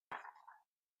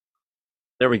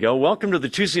There we go. Welcome to the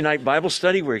Tuesday night Bible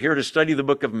study. We're here to study the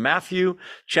book of Matthew,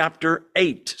 chapter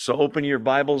 8. So open your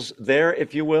Bibles there,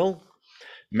 if you will.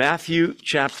 Matthew,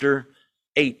 chapter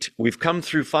 8. We've come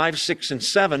through 5, 6, and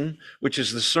 7, which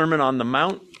is the Sermon on the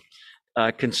Mount,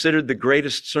 considered the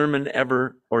greatest sermon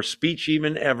ever, or speech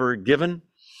even ever given.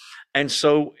 And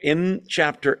so in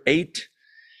chapter 8,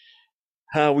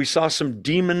 we saw some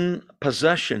demon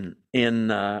possession in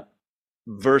right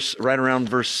around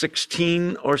verse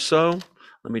 16 or so.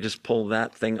 Let me just pull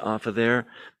that thing off of there.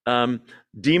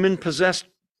 Demon-possessed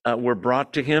were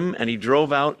brought to him, and he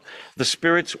drove out the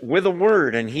spirits with a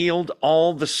word and healed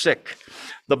all the sick.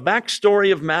 The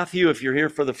backstory of Matthew, if you're here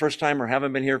for the first time or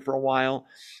haven't been here for a while,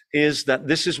 is that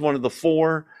this is one of the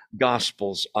 4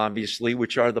 Gospels, obviously,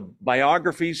 which are the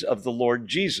biographies of the Lord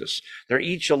Jesus. They're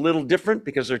each a little different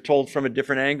because they're told from a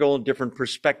different angle, a different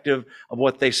perspective of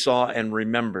what they saw and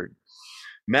remembered.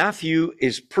 Matthew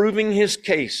is proving his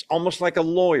case, almost like a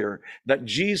lawyer, that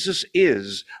Jesus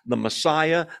is the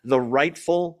Messiah, the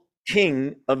rightful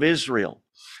King of Israel.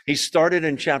 He started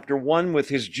in chapter 1 with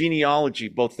his genealogy,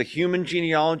 both the human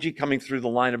genealogy coming through the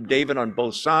line of David on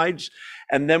both sides,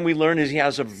 and then we learn he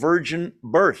has a virgin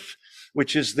birth,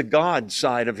 which is the God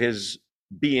side of his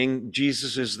being.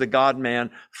 Jesus is the God-man,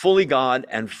 fully God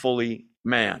and fully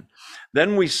man.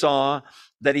 Then we saw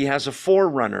that he has a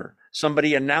forerunner,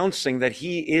 somebody announcing that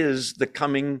he is the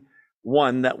coming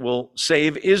one that will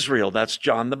save Israel. That's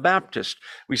John the Baptist.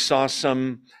 We saw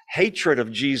some hatred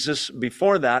of Jesus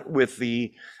before that with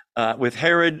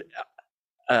Herod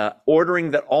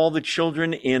ordering that all the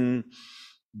children in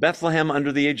Bethlehem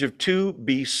under the age of 2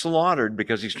 be slaughtered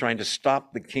because he's trying to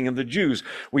stop the King of the Jews.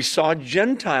 We saw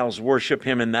Gentiles worship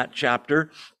him in that chapter,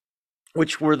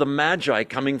 which were the Magi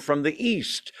coming from the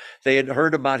east. They had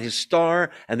heard about his star,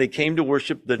 and they came to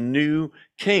worship the new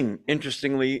king.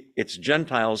 Interestingly, it's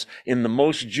Gentiles in the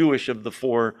most Jewish of the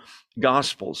 4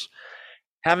 Gospels.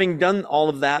 Having done all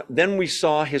of that, then we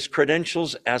saw his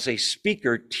credentials as a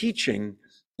speaker teaching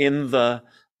in the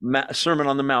Sermon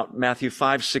on the Mount, Matthew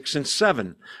 5, 6, and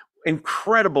 7.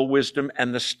 Incredible wisdom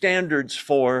and the standards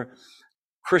for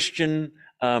Christian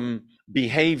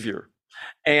behavior.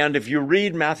 And if you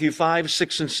read Matthew 5,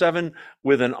 6, and 7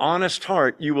 with an honest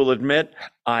heart, you will admit,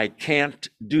 I can't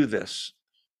do this.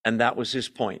 And that was his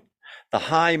point. The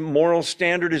high moral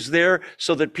standard is there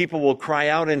so that people will cry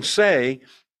out and say,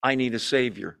 I need a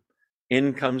savior.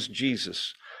 In comes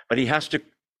Jesus. But he has to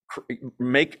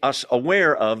make us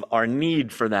aware of our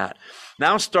need for that.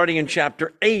 Now, starting in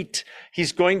chapter 8,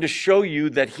 he's going to show you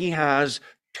that he has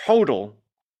total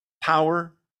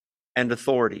power and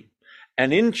authority.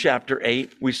 And in chapter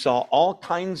 8, we saw all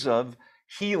kinds of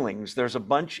healings. There's a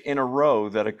bunch in a row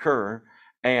that occur,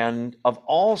 and of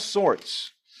all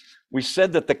sorts. We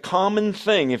said that the common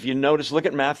thing, if you notice, look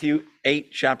at Matthew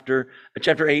 8, chapter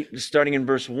 8, starting in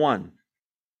verse 1.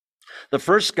 The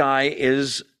first guy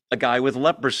is a guy with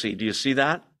leprosy. Do you see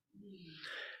that?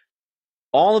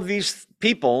 All of these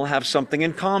people have something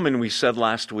in common, we said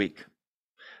last week.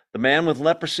 The man with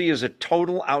leprosy is a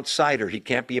total outsider. He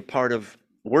can't be a part of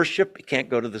worship. He can't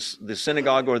go to the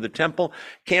synagogue or the temple,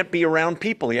 can't be around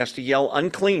people. He has to yell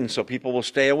unclean so people will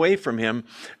stay away from him.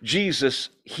 Jesus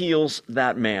heals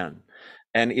that man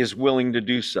and is willing to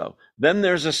do so. Then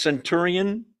there's a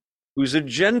centurion who's a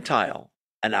Gentile,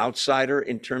 an outsider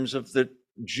in terms of the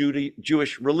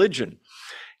Jewish religion.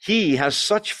 He has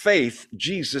such faith,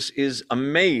 Jesus is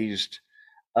amazed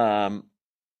at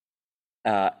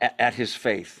his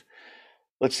faith.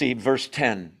 Let's see, verse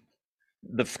 10.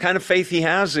 The kind of faith he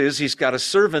has is he's got a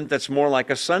servant that's more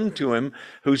like a son to him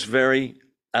who's very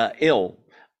ill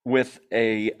with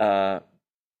a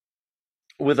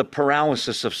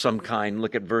paralysis of some kind.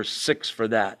 Look at verse 6 for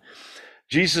that.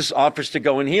 Jesus offers to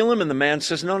go and heal him, and the man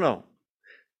says, no,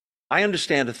 I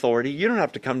understand authority. You don't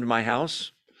have to come to my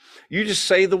house. You just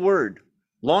say the word.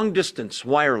 Long distance,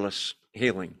 wireless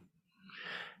healing.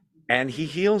 And he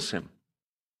heals him.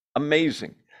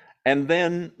 Amazing. And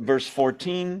then verse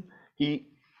 14, he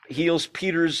heals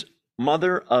Peter's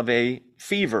mother of a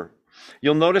fever.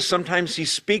 You'll notice sometimes he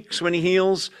speaks when he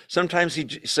heals. Sometimes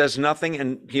he says nothing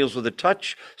and heals with a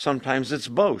touch. Sometimes it's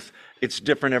both. It's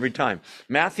different every time.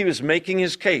 Matthew is making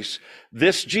his case.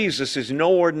 This Jesus is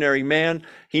no ordinary man.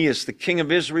 He is the King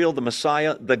of Israel, the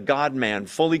Messiah, the God-man,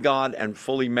 fully God and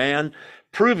fully man,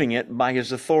 proving it by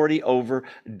his authority over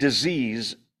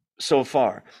disease so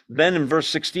far. Then in verse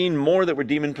 16, more that were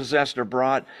demon-possessed are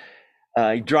brought.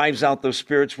 He drives out those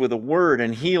spirits with a word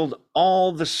and healed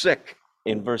all the sick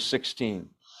in verse 16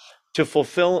 to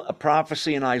fulfill a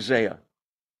prophecy in Isaiah.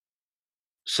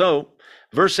 So,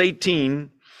 verse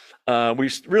 18, We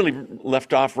really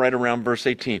left off right around verse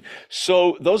 18.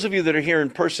 So those of you that are here in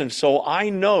person, so I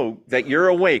know that you're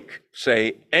awake,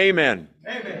 say amen.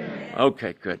 Amen.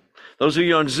 Okay, good. Those of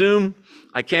you on Zoom,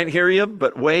 I can't hear you,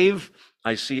 but wave.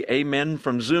 I see amen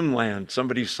from Zoom land.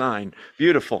 Somebody's sign.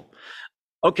 Beautiful.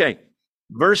 Okay,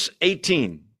 verse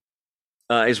 18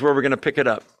 is where we're going to pick it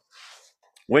up.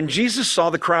 When Jesus saw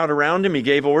the crowd around him, he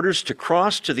gave orders to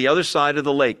cross to the other side of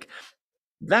the lake.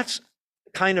 That's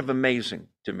kind of amazing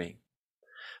to me.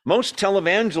 Most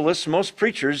televangelists, most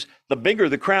preachers, the bigger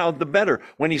the crowd, the better.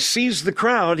 When he sees the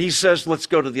crowd, he says, let's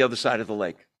go to the other side of the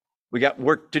lake. We got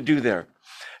work to do there.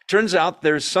 Turns out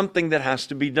there's something that has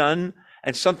to be done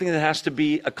and something that has to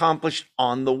be accomplished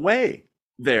on the way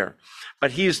there.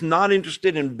 But he is not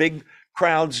interested in big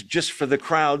crowds just for the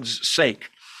crowd's sake.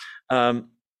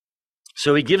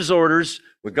 So he gives orders.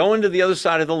 We're going to the other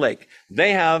side of the lake.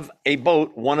 They have a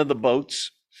boat, one of the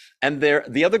boats, and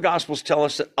the other Gospels tell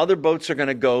us that other boats are going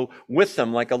to go with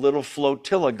them, like a little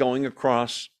flotilla going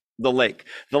across the lake.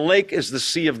 The lake is the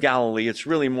Sea of Galilee. It's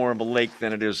really more of a lake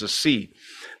than it is a sea.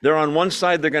 They're on one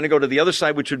side. They're going to go to the other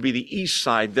side, which would be the east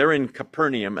side. They're in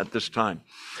Capernaum at this time.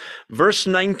 Verse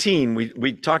 19,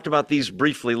 we talked about these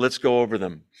briefly. Let's go over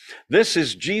them. This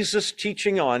is Jesus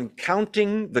teaching on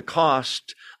counting the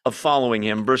cost of following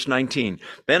him. Verse 19,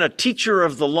 then a teacher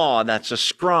of the law, that's a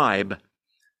scribe,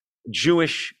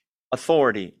 Jewish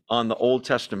authority on the Old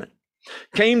Testament,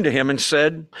 came to him and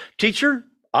said, "Teacher,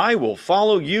 I will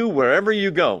follow you wherever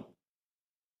you go."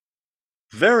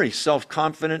 Very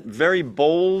self-confident, very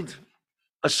bold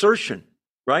assertion,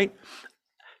 right?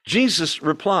 Jesus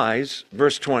replies,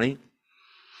 verse 20.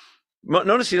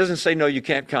 Notice he doesn't say, no, you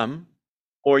can't come,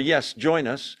 or yes, join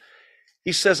us.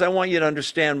 He says, I want you to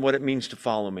understand what it means to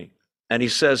follow me. And he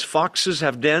says, foxes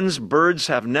have dens, birds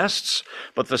have nests,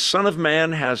 but the Son of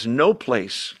Man has no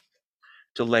place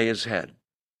to lay his head.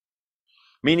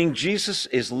 Meaning Jesus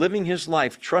is living his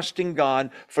life trusting God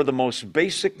for the most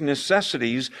basic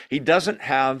necessities. He doesn't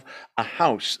have a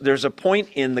house. There's a point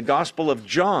in the Gospel of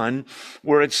John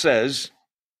where it says,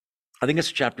 I think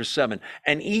it's chapter 7,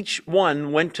 and each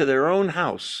one went to their own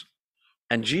house,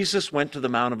 and Jesus went to the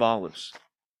Mount of Olives.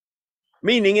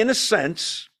 Meaning, in a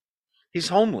sense, he's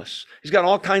homeless. He's got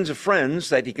all kinds of friends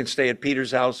that he can stay at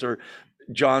Peter's house or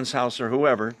John's house or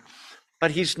whoever, but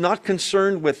he's not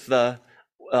concerned with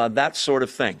that sort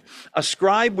of thing. A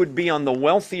scribe would be on the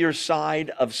wealthier side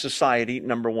of society,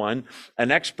 number one, an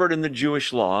expert in the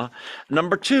Jewish law.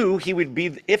 Number two, he would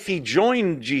be, if he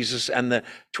joined Jesus and the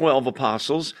 12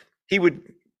 apostles, he would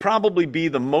probably be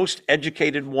the most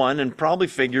educated one and probably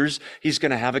figures he's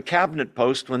going to have a cabinet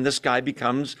post when this guy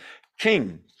becomes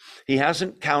king. He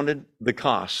hasn't counted the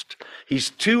cost. He's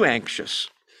too anxious,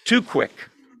 too quick.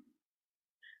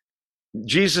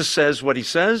 Jesus says what he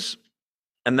says,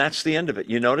 and that's the end of it.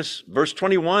 You notice verse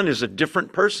 21 is a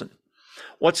different person.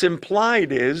 What's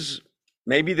implied is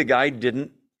maybe the guy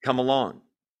didn't come along.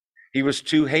 He was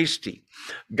too hasty.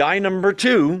 Guy number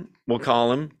two, we'll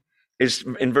call him, is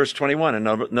in verse 21.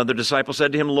 Another disciple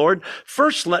said to him, Lord,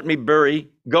 first let me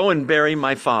go and bury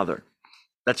my father.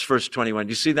 That's verse 21. Do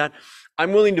you see that?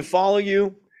 I'm willing to follow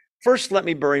you. First, let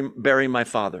me bury my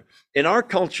father. In our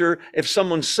culture, if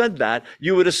someone said that,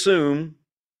 you would assume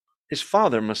his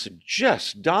father must have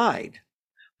just died.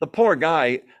 The poor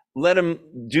guy, let him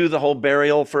do the whole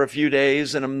burial for a few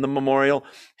days and the memorial.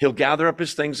 He'll gather up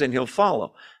his things and he'll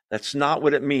follow. That's not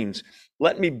what it means.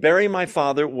 Let me bury my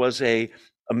father was a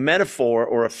metaphor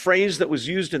or a phrase that was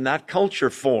used in that culture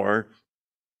for,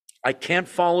 I can't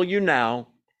follow you now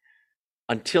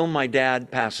until my dad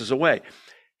passes away.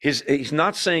 He's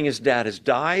not saying his dad has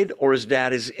died or his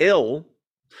dad is ill.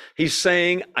 He's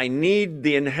saying, I need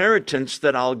the inheritance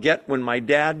that I'll get when my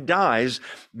dad dies.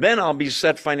 Then I'll be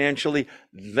set financially.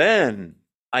 Then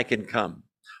I can come.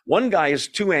 One guy is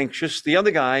too anxious. The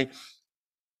other guy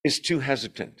is too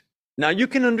hesitant. Now you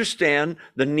can understand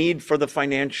the need for the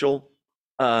financial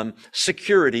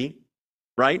security,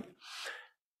 right?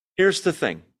 Here's the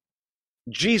thing.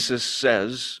 Jesus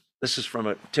says, this is from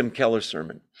a Tim Keller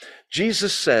sermon.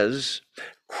 Jesus says,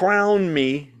 crown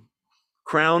me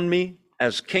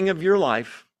as king of your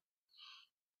life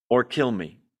or kill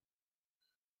me.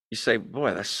 You say,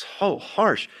 boy, that's so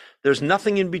harsh. There's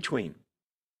nothing in between.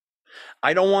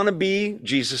 I don't want to be,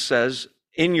 Jesus says,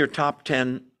 in your top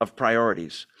 10 of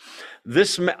priorities.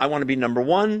 I want to be number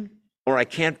one, or I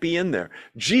can't be in there.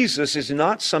 Jesus is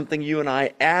not something you and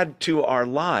I add to our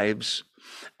lives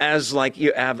as like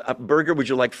you have a burger. Would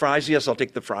you like fries? Yes, I'll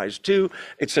take the fries too.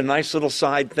 It's a nice little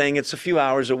side thing. It's a few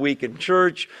hours a week in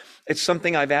church. It's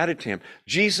something I've added to him.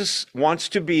 Jesus wants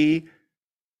to be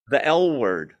the L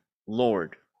word,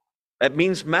 Lord. That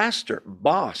means master,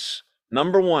 boss,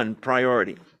 number one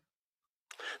priority.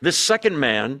 This second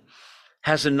man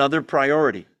has another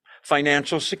priority,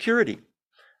 financial security.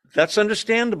 That's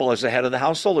understandable as the head of the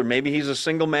household, or maybe he's a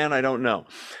single man, I don't know.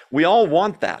 We all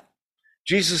want that.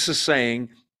 Jesus is saying,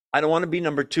 I don't want to be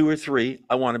number 2 or 3,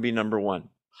 I want to be number 1.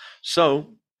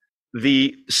 So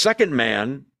the second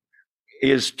man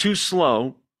is too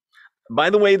slow. By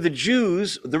the way, the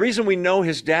Jews, the reason we know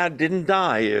his dad didn't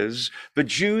die is the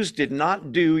Jews did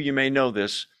not do, you may know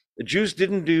this, the Jews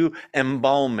didn't do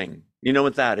embalming. You know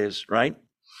what that is, right?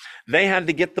 They had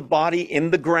to get the body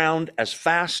in the ground as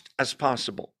fast as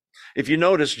possible. If you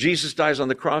notice, Jesus dies on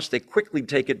the cross, they quickly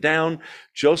take it down.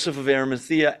 Joseph of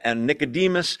Arimathea and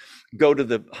Nicodemus go to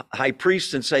the high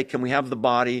priest and say, can we have the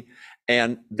body?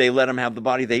 And they let him have the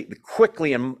body. They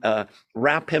quickly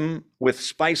wrap him with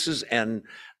spices and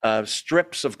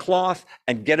strips of cloth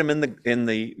and get him in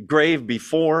the grave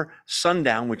before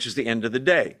sundown, which is the end of the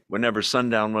day, whenever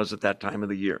sundown was at that time of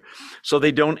the year. So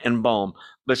they don't embalm.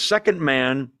 The second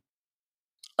man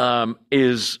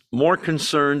is more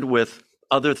concerned with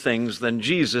other things than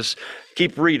Jesus.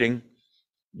 Keep reading.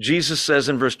 Jesus says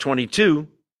in verse 22,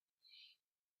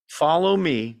 follow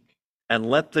me and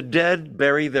let the dead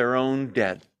bury their own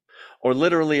dead. Or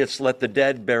literally it's let the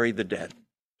dead bury the dead.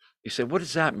 You say, what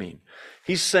does that mean?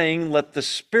 He's saying let the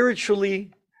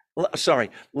spiritually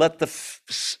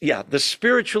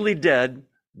dead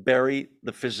bury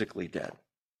the physically dead.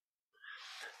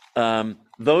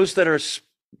 Those that are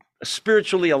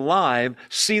spiritually alive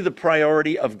see the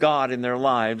priority of God in their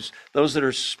lives. Those that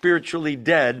are spiritually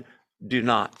dead do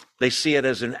not. They see it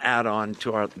as an add-on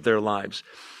to their lives.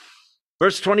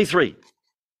 Verse 23.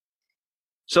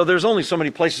 So there's only so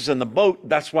many places in the boat.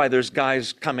 That's why there's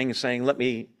guys coming and saying, let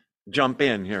me jump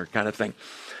in here, kind of thing.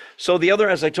 So the other,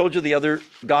 as I told you, the other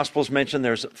Gospels mention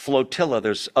there's flotilla.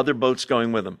 There's other boats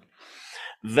going with them.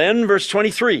 Then verse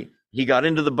 23, he got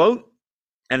into the boat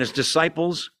and his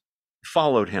disciples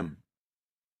followed him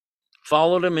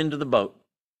into the boat.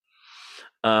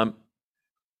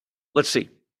 Let's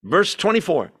see. Verse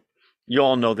 24. You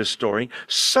all know this story.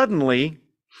 Suddenly,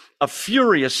 a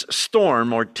furious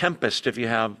storm or tempest, if you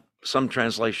have some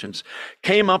translations,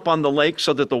 came up on the lake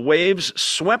so that the waves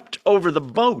swept over the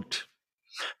boat.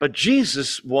 But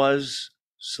Jesus was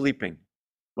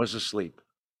asleep.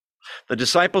 The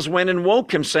disciples went and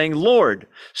woke him, saying, Lord,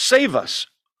 save us.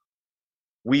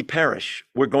 We perish.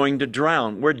 We're going to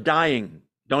drown. We're dying.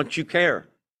 Don't you care?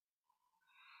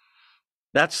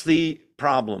 That's the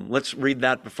problem. Let's read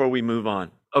that before we move on.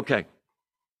 Okay.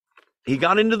 He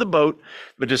got into the boat.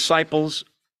 The disciples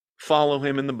follow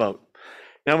him in the boat.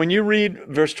 Now, when you read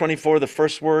verse 24, the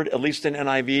first word, at least in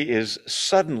NIV, is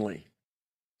suddenly.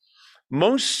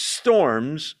 Most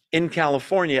storms in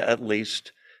California, at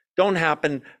least, don't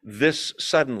happen this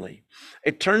suddenly.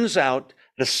 It turns out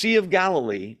the Sea of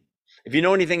Galilee, if you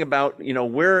know anything about,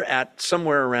 we're at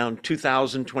somewhere around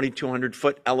 2,000, 2,200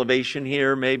 foot elevation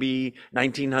here, maybe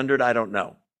 1,900, I don't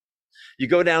know. You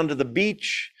go down to the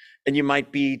beach and you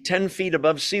might be 10 feet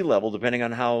above sea level, depending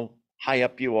on how high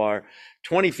up you are,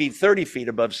 20 feet, 30 feet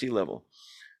above sea level.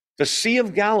 The Sea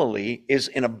of Galilee is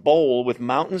in a bowl with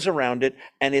mountains around it,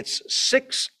 and it's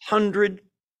 600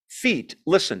 feet,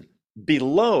 listen,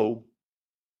 below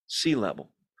sea level,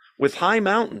 with high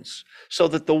mountains, so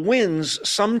that the winds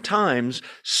sometimes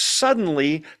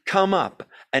suddenly come up,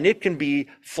 and it can be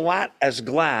flat as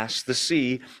glass, the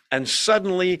sea, and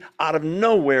suddenly, out of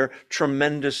nowhere,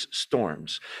 tremendous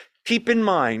storms. Keep in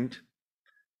mind,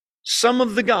 some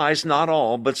of the guys, not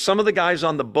all, but some of the guys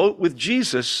on the boat with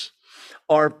Jesus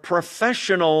are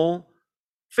professional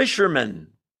fishermen.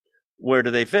 Where do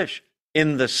they fish?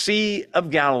 In the Sea of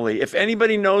Galilee. If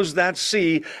anybody knows that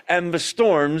sea and the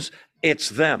storms, it's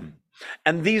them.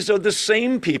 And these are the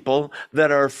same people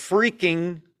that are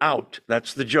freaking out.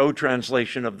 That's the Joe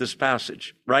translation of this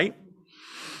passage, right?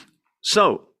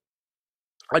 So,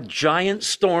 a giant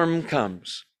storm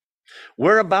comes.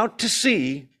 We're about to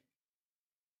see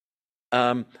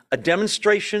a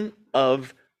demonstration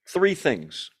of 3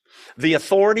 things. The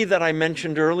authority that I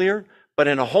mentioned earlier, but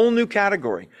in a whole new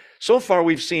category. So far,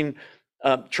 we've seen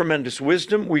tremendous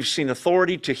wisdom. We've seen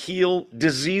authority to heal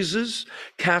diseases,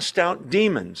 cast out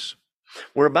demons.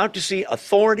 We're about to see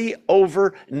authority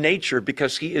over nature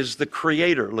because he is the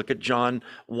creator. Look at John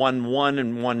 1:1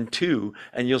 and 1:2,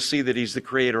 and you'll see that he's the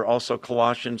creator. Also,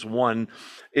 Colossians 1,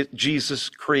 Jesus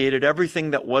created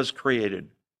everything that was created.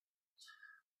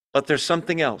 But there's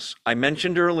something else. I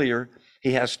mentioned earlier,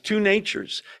 he has 2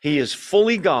 natures. He is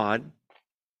fully God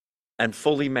and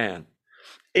fully man.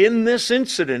 In this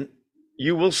incident,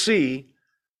 you will see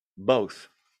both.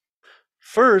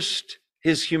 First,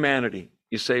 his humanity.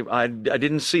 You say, I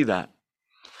didn't see that.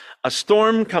 A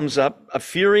storm comes up, a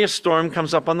furious storm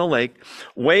comes up on the lake.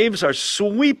 Waves are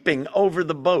sweeping over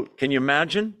the boat. Can you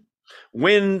imagine?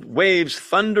 Wind, waves,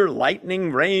 thunder,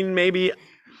 lightning, rain, maybe.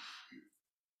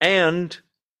 And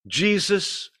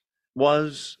Jesus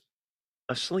was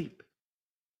asleep.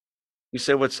 You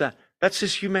say, what's that? That's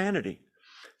his humanity.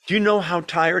 Do you know how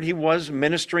tired he was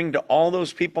ministering to all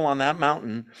those people on that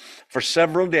mountain for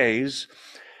several days?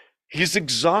 He's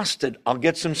exhausted. I'll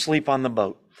get some sleep on the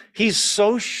boat. He's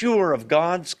so sure of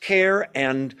God's care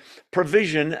and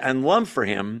provision and love for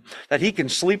him that he can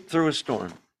sleep through a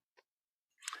storm.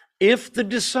 If the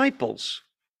disciples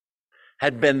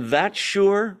had been that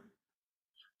sure,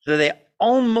 that they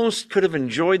almost could have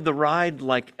enjoyed the ride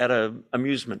like at an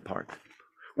amusement park,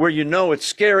 where you know it's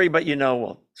scary, but you know,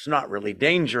 well, it's not really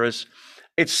dangerous.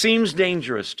 It seems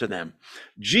dangerous to them.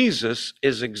 Jesus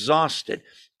is exhausted.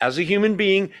 As a human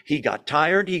being, he got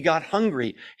tired, he got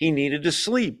hungry, he needed to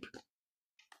sleep.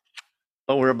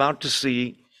 But we're about to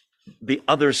see the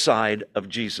other side of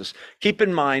Jesus. Keep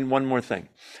in mind one more thing.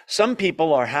 Some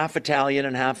people are half Italian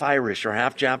and half Irish, or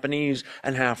half Japanese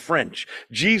and half French.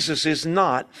 Jesus is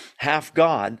not half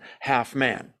God, half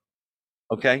man.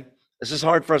 Okay? This is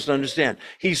hard for us to understand.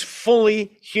 He's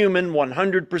fully human,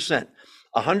 100%.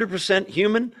 100%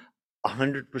 human,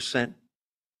 100%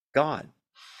 God.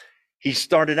 He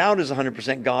started out as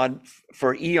 100% God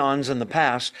for eons in the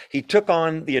past. He took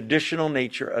on the additional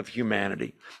nature of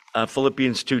humanity.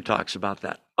 Philippians 2 talks about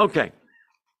that. Okay.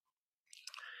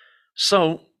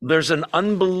 So there's an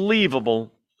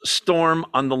unbelievable storm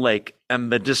on the lake,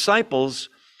 and the disciples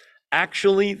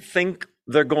actually think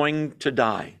they're going to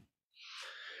die.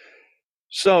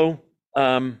 So,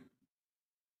 yeah,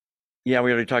 we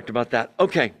already talked about that.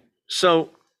 Okay.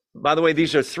 So, by the way,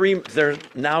 there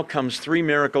now comes 3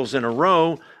 miracles in a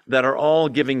row that are all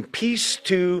giving peace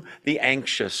to the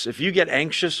anxious. If you get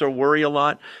anxious or worry a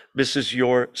lot, this is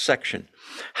your section.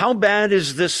 How bad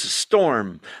is this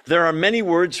storm? There are many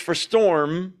words for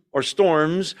storm or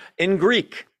storms in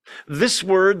Greek. This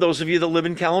word, those of you that live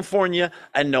in California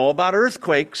and know about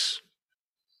earthquakes,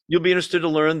 you'll be interested to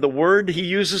learn the word he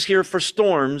uses here for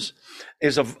storms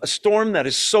is a storm that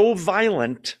is so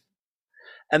violent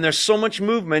and there's so much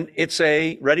movement, it's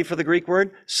ready for the Greek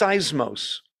word?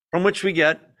 Seismos, from which we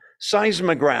get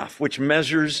seismograph, which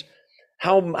measures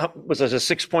how was it a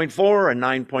 6.4 or a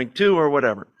 9.2 or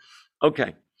whatever.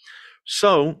 Okay,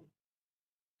 so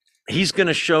he's going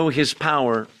to show his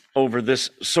power over this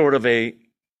sort of a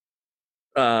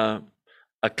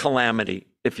calamity,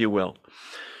 if you will.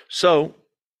 So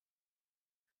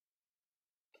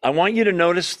I want you to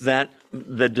notice that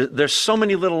there's so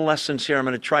many little lessons here. I'm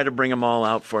going to try to bring them all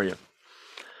out for you.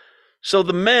 So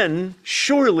the men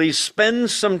surely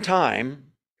spend some time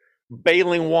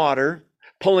bailing water,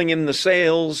 pulling in the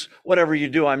sails, whatever you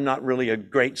do. I'm not really a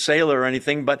great sailor or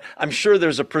anything, but I'm sure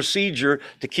there's a procedure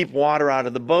to keep water out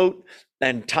of the boat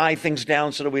and tie things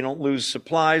down so that we don't lose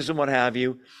supplies and what have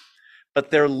you.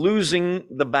 But they're losing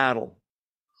the battle.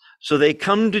 So they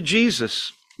come to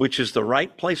Jesus, which is the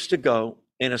right place to go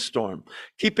in a storm.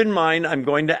 Keep in mind, I'm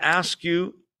going to ask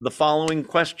you the following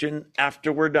question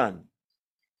after we're done.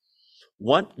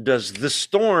 What does the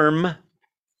storm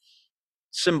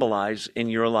symbolize in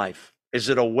your life? Is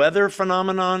it a weather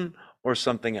phenomenon or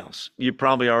something else? You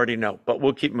probably already know, but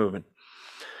we'll keep moving.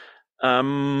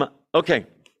 Okay.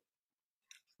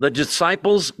 The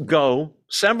disciples go,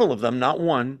 several of them, not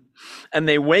one, and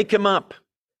they wake him up,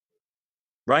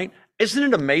 right? Isn't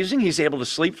it amazing he's able to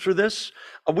sleep through this?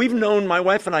 My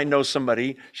wife and I know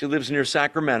somebody, she lives near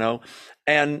Sacramento,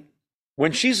 and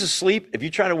when she's asleep, if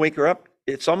you try to wake her up,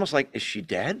 it's almost like, is she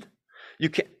dead? You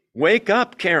can't, wake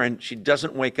up, Karen. She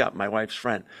doesn't wake up, my wife's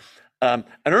friend. An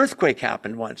earthquake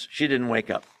happened once. She didn't wake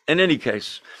up. In any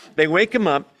case, they wake him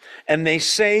up, and they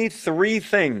say 3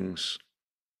 things.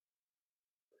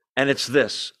 And it's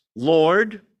this: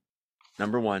 Lord,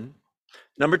 number 1.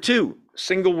 Number 2,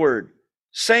 single word,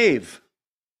 save.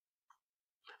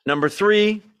 Number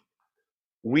 3,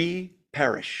 we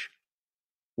perish.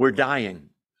 We're dying.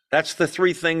 That's the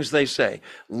 3 things they say.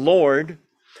 Lord,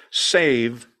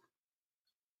 save,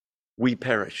 we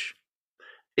perish.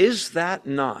 Is that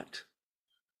not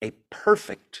a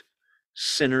perfect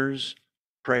sinner's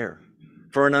prayer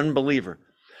for an unbeliever?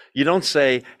 You don't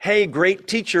say, hey, great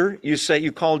teacher.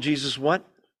 You call Jesus what?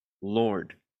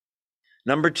 Lord.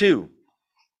 Number 2,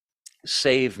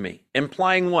 save me.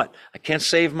 Implying what? I can't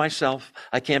save myself.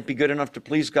 I can't be good enough to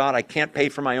please God. I can't pay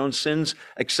for my own sins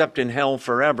except in hell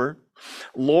forever.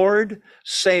 Lord,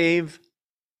 save,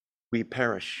 we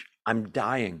perish. I'm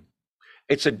dying.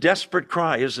 It's a desperate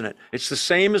cry, isn't it? It's the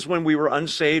same as when we were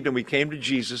unsaved and we came to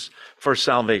Jesus for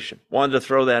salvation. Wanted to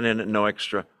throw that in at no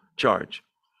extra charge.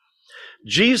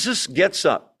 Jesus gets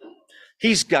up.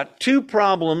 He's got two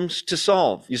problems to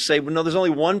solve. You say, well, no, there's only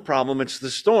one problem. It's the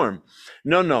storm.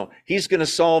 No. He's going to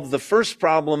solve the first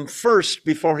problem first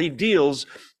before he deals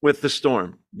with the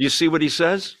storm. Do you see what he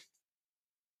says?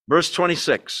 Verse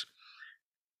 26.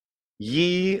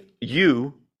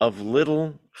 You of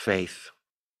little faith,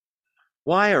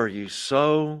 why are you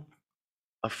so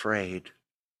afraid?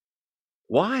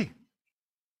 Why?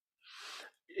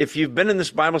 If you've been in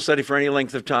this Bible study for any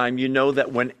length of time, you know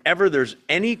that whenever there's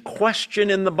any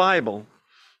question in the Bible,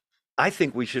 I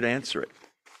think we should answer it.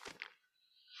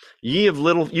 You of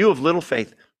little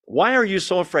faith, why are you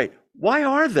so afraid? Why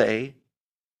are they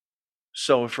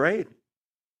so afraid?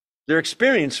 They're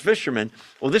experienced fishermen.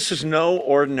 Well, this is no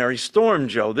ordinary storm,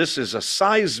 Joe. This is a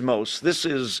seismos. This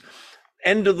is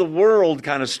end of the world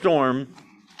kind of storm.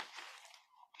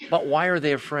 But why are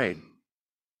they afraid?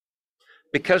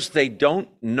 Because they don't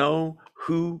know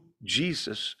who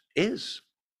Jesus is.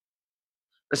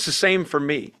 It's the same for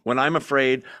me. When I'm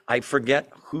afraid, I forget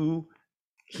who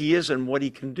he is and what he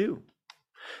can do.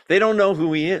 They don't know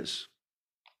who he is.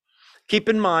 Keep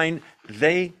in mind,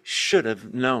 they should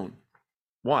have known.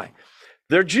 Why?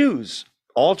 They're Jews,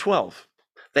 all 12.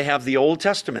 They have the Old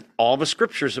Testament, all the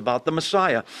scriptures about the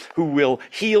Messiah who will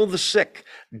heal the sick,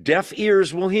 deaf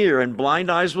ears will hear, and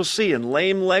blind eyes will see, and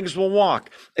lame legs will walk.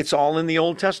 It's all in the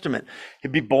Old Testament.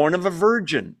 He'd be born of a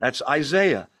virgin. That's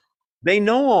Isaiah. They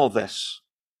know all this.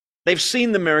 They've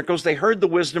seen the miracles. They heard the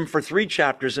wisdom for 3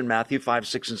 chapters in Matthew 5,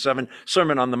 6, and 7,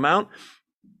 Sermon on the Mount.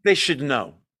 They should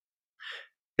know.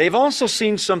 They've also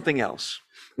seen something else.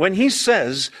 When he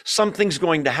says something's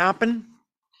going to happen,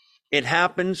 it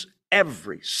happens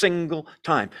every single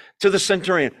time. To the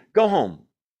centurion, go home.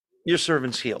 Your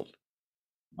servant's healed.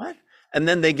 What? And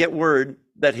then they get word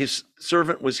that his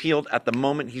servant was healed at the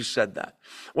moment he said that.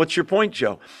 What's your point,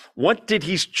 Joe? What did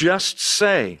he just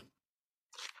say?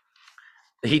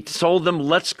 He told them,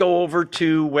 let's go over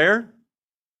to where?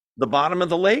 The bottom of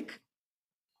the lake?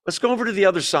 Let's go over to the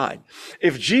other side.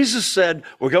 If Jesus said,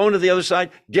 we're going to the other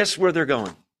side, guess where they're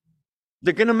going?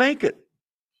 They're going to make it.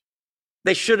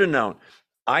 They should have known.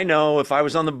 I know if I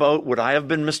was on the boat, would I have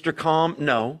been Mr. Calm?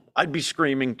 No, I'd be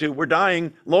screaming too. We're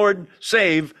dying. Lord,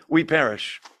 save, we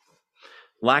perish.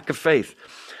 Lack of faith.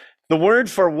 The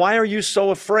word for why are you so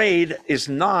afraid is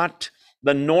not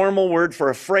the normal word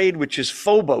for afraid, which is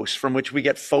phobos, from which we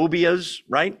get phobias,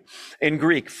 right? In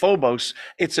Greek, phobos.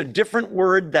 It's a different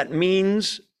word that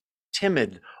means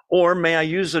timid. Or may I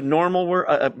use a normal word,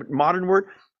 a modern word?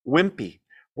 Wimpy.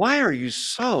 Why are you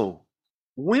so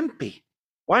wimpy?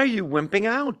 Why are you wimping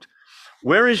out?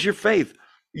 Where is your faith?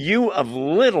 You of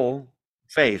little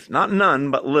faith, not none,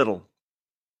 but little.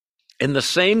 In the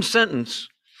same sentence.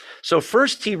 So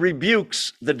first he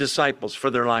rebukes the disciples for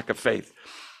their lack of faith.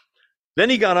 Then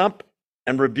he got up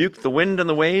and rebuked the wind and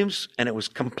the waves, and it was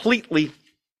completely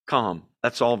calm.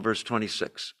 That's all verse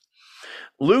 26.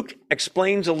 Luke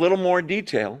explains a little more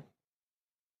detail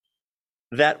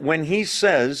that when he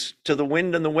says to the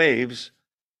wind and the waves,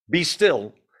 be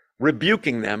still,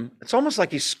 rebuking them, it's almost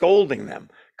like he's scolding them.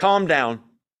 Calm down.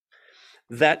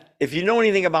 That if you know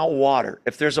anything about water,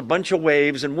 if there's a bunch of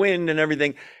waves and wind and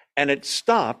everything, and it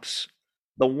stops,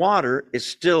 the water is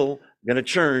still going to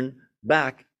churn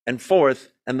back and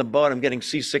forth, and the boat, I'm getting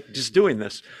seasick just doing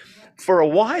this, for a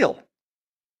while.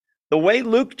 The way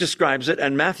Luke describes it,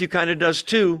 and Matthew kind of does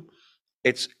too,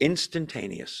 it's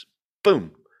instantaneous.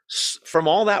 Boom. From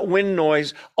all that wind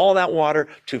noise, all that water,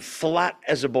 to flat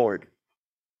as a board.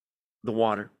 The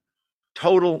water.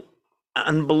 Total,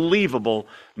 unbelievable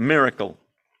miracle.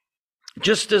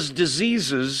 Just as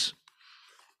diseases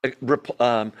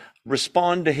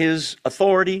respond to his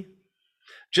authority,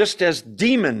 just as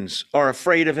demons are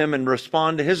afraid of him and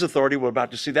respond to his authority, we're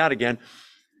about to see that again,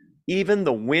 even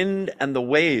the wind and the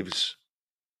waves,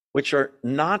 which are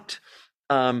not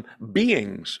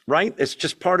beings, right? It's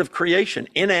just part of creation,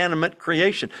 inanimate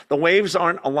creation. The waves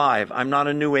aren't alive. I'm not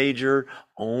a new ager.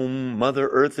 Oh, Mother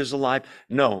Earth is alive.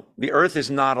 No, the earth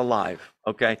is not alive,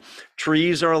 okay?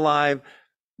 Trees are alive.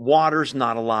 Water's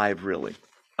not alive, really.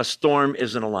 A storm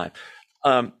isn't alive.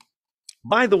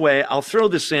 By the way, I'll throw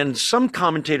this in. Some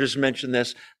commentators mention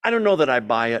this. I don't know that I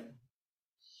buy it.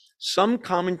 Some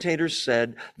commentators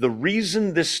said the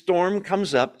reason this storm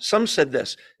comes up, some said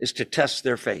this, is to test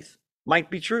their faith.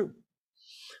 Might be true.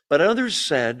 But others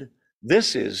said,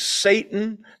 this is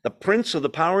Satan, the prince of the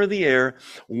power of the air,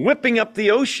 whipping up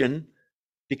the ocean,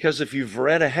 because if you've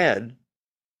read ahead,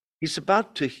 he's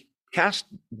about to cast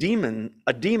a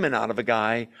demon out of a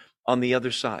guy on the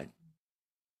other side.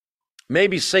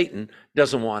 Maybe Satan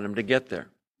doesn't want him to get there.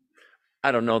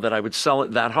 I don't know that I would sell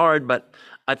it that hard, but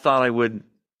I thought I would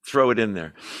throw it in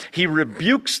there. He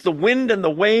rebukes the wind and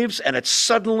the waves, and it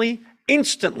suddenly,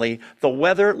 instantly, the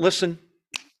weather, listen,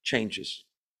 changes.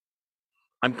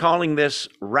 I'm calling this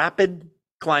rapid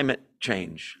climate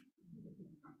change.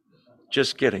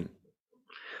 Just kidding.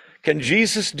 Can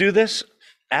Jesus do this?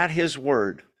 At his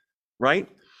word, right?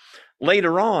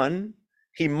 Later on,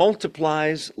 he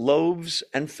multiplies loaves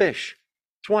and fish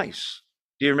twice.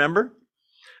 Do you remember?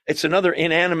 It's another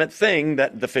inanimate thing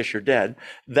that the fish are dead,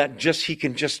 that he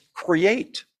can just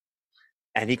create,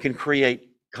 and he can create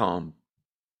calm.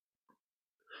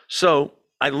 So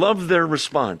I love their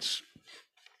response.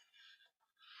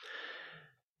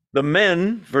 The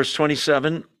men, verse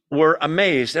 27, were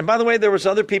amazed. And by the way, there was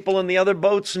other people in the other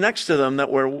boats next to them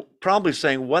that were probably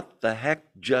saying, what the heck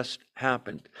just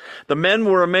happened? The men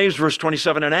were amazed, verse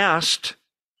 27, and asked,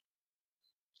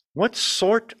 what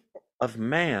sort of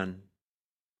man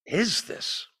is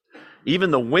this?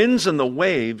 Even the winds and the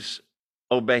waves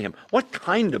obey him. What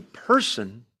kind of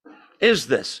person is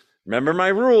this? Remember my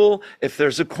rule. If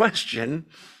there's a question,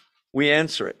 we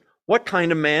answer it. What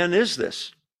kind of man is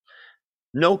this?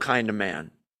 No kind of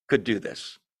man could do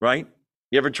this, right?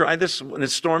 You ever try this when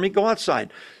it's stormy? Go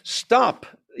outside. Stop.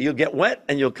 You'll get wet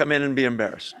and you'll come in and be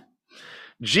embarrassed.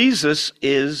 Jesus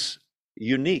is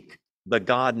unique, the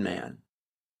God-man.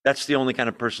 That's the only kind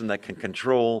of person that can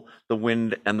control the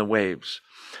wind and the waves.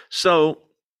 So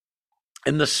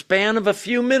in the span of a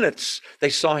few minutes, they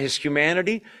saw his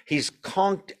humanity. He's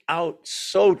conked out,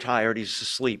 so tired, he's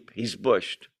asleep. He's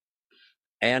bushed.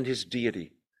 And his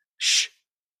deity. Shh,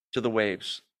 to the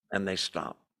waves, and they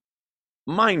stop.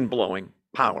 Mind-blowing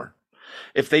power.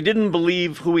 If they didn't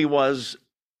believe who he was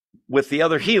with the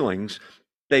other healings,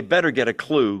 they better get a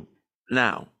clue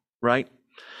now, right?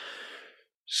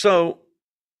 So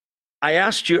I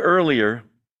asked you earlier,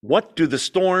 what do the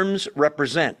storms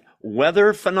represent?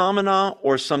 Weather phenomena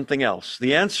or something else?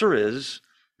 The answer is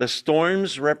the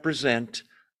storms represent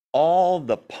all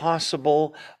the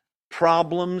possible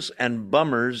problems and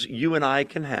bummers you and I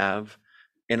can have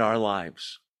in our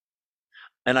lives.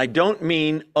 And I don't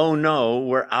mean, oh no,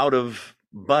 we're out of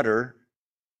butter.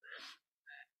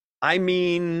 I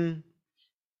mean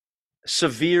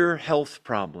severe health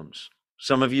problems.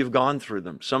 Some of you have gone through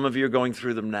them. Some of you are going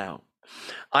through them now.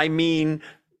 I mean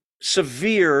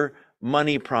severe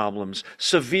money problems,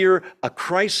 a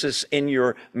crisis in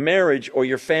your marriage or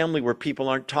your family where people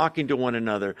aren't talking to one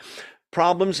another,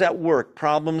 problems at work,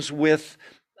 problems with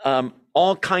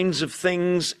all kinds of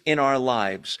things in our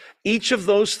lives. Each of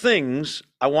those things,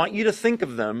 I want you to think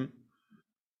of them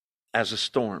as a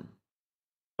storm,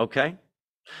 okay?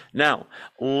 Now,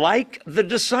 like the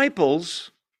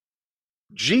disciples,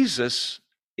 Jesus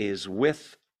is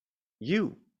with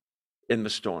you in the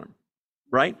storm,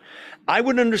 right? I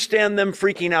would understand them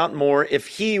freaking out more if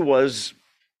he was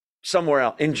somewhere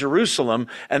else in Jerusalem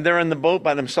and they're in the boat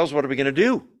by themselves. What are we going to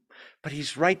do? But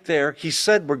he's right there. He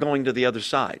said we're going to the other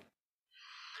side.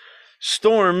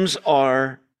 Storms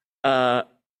are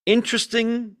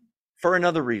interesting for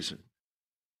another reason.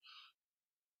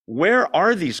 Where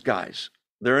are these guys?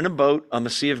 They're in a boat on the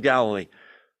Sea of Galilee.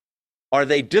 Are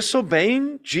they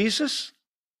disobeying Jesus?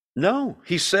 No.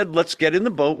 He said, let's get in the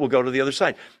boat. We'll go to the other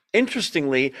side.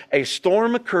 Interestingly, a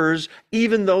storm occurs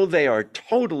even though they are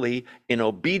totally in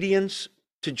obedience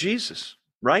to Jesus,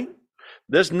 right?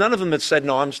 There's none of them that said,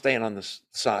 no, I'm staying on this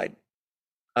side.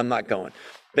 I'm not going.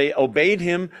 They obeyed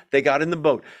him. They got in the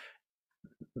boat.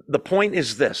 The point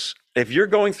is this. If you're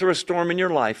going through a storm in your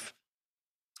life,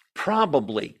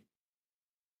 probably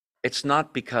it's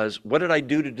not because, what did I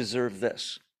do to deserve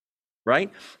this?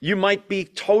 Right? You might be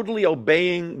totally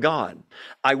obeying God.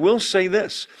 I will say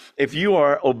this. If you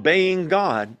are obeying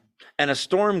God and a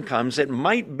storm comes, it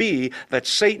might be that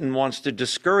Satan wants to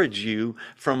discourage you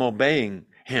from obeying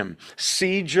him.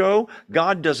 See, Joe,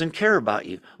 God doesn't care about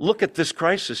you. Look at this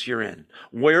crisis you're in.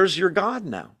 Where's your God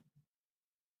now?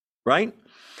 Right?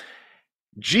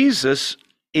 Jesus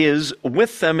is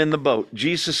with them in the boat.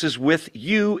 Jesus is with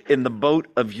you in the boat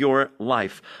of your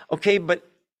life. Okay, but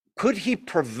could he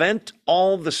prevent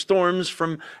all the storms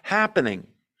from happening?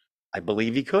 I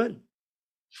believe he could.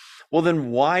 Well,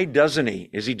 then why doesn't he?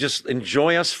 Is he just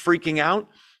enjoy us freaking out?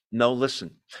 No,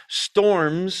 listen.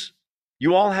 Storms,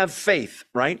 you all have faith,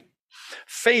 right?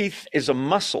 Faith is a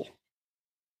muscle.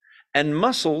 And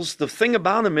muscles, the thing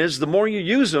about them is the more you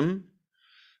use them,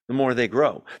 the more they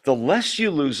grow. The less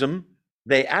you lose them,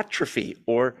 they atrophy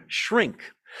or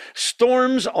shrink.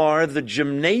 Storms are the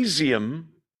gymnasium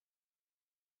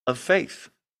of faith.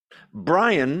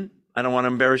 Brian I don't want to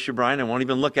embarrass you, Brian. I won't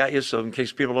even look at you, so in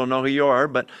case people don't know who you are,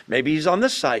 but maybe he's on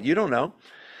this side. You don't know.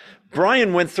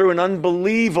 Brian went through an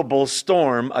unbelievable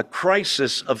storm, a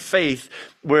crisis of faith,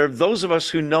 where those of us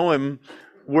who know him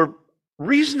were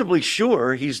reasonably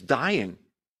sure he's dying.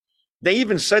 They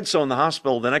even said so in the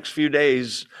hospital. The next few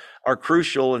days are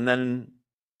crucial, and then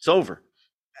it's over.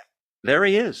 There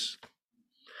he is.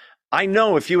 I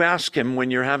know if you ask him when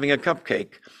you're having a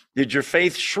cupcake, did your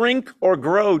faith shrink or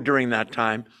grow during that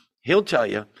time? He'll tell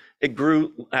you it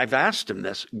grew. I've asked him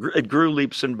this. It grew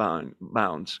leaps and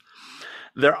bounds.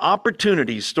 Their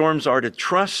opportunities, storms, are to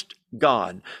trust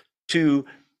God, to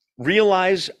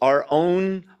realize our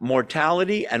own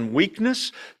mortality and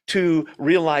weakness, to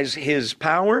realize his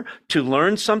power, to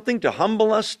learn something, to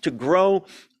humble us, to grow.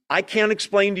 I can't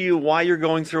explain to you why you're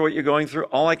going through what you're going through.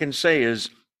 All I can say is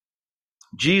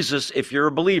Jesus, if you're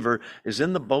a believer, is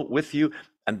in the boat with you.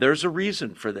 And there's a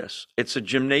reason for this. It's a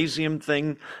gymnasium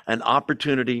thing, an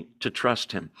opportunity to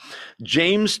trust him.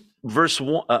 James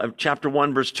chapter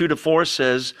 1, verse 2-4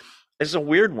 says, it's a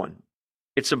weird one.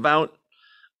 It's about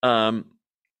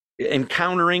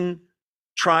encountering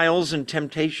trials and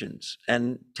temptations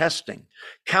and testing.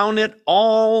 Count it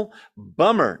all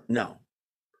bummer. No.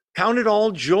 Count it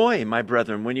all joy, my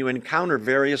brethren, when you encounter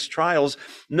various trials,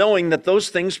 knowing that those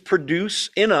things produce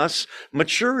in us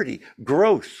maturity,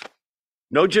 growth.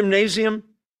 No gymnasium,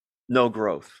 no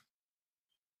growth.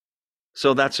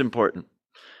 So that's important.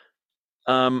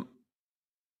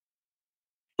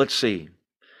 Let's see.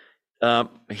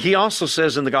 He also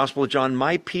says in the Gospel of John,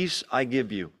 my peace I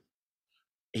give you.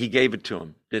 He gave it to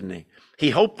him, didn't he? He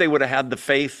hoped they would have had the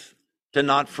faith to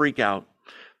not freak out,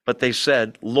 but they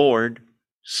said, Lord,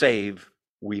 save,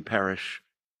 we perish.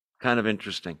 Kind of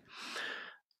interesting.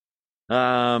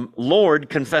 Lord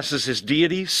confesses his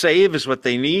deity. Save is what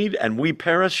they need, and we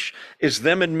perish is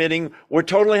them admitting we're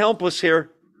totally helpless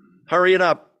here. Hurry it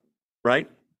up, right?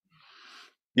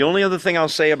 The only other thing I'll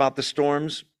say about the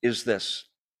storms is this.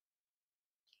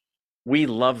 We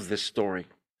love this story.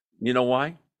 You know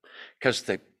why? Because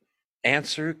the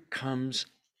answer comes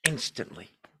instantly.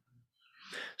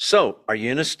 So, are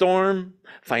you in a storm?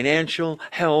 Financial,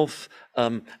 health,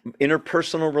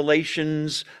 interpersonal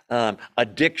relations,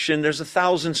 addiction. There's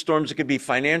 1,000 storms. It could be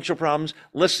financial problems.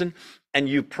 Listen, and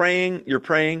you're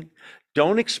praying.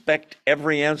 Don't expect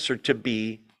every answer to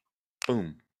be,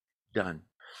 boom, done.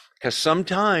 Because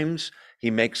sometimes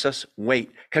he makes us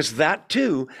wait. Because that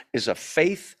too is a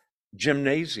faith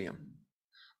gymnasium.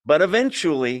 But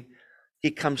eventually he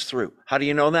comes through. How do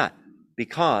you know that?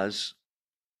 Because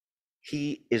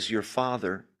he is your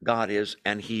Father, God is,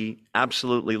 and he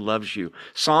absolutely loves you.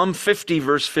 Psalm 50,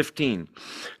 verse 15.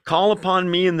 Call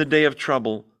upon me in the day of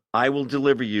trouble. I will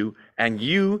deliver you, and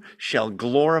you shall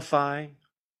glorify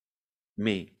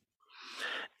me.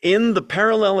 In the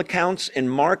parallel accounts in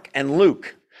Mark and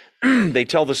Luke, they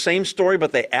tell the same story,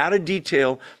 but they add a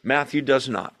detail Matthew does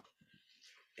not.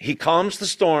 He calms the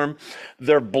storm.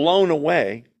 They're blown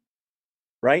away,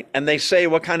 right? And they say,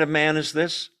 what kind of man is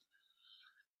this?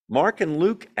 Mark and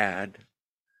Luke add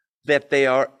that they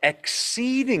are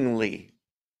exceedingly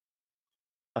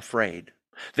afraid.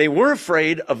 They were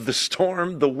afraid of the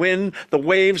storm, the wind, the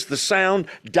waves, the sound,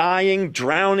 dying,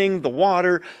 drowning, the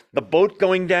water, the boat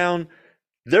going down.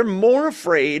 They're more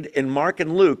afraid in Mark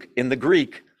and Luke, in the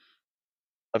Greek,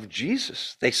 of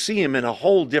Jesus. They see him in a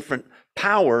whole different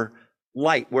power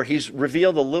light, where he's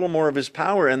revealed a little more of his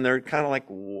power, and they're kind of like,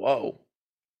 whoa,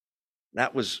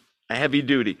 that was a heavy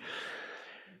duty.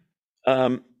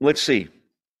 Let's see.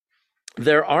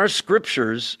 There are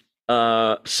scriptures,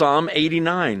 Psalm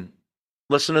 89.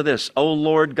 Listen to this. O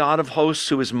Lord, God of hosts,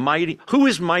 who is mighty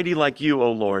like you,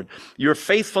 O Lord? Your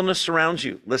faithfulness surrounds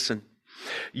you. Listen.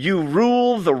 You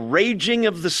rule the raging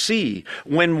of the sea.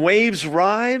 When waves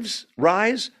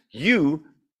rise, you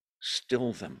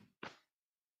still them.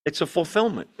 It's a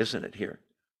fulfillment, isn't it, here?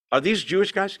 Are these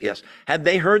Jewish guys? Yes. Had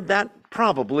they heard that?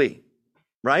 Probably,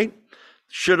 right?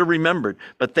 Should have remembered.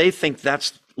 But they think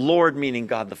that's Lord, meaning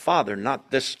God the Father,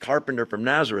 not this carpenter from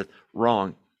Nazareth.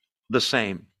 Wrong. The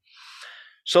same.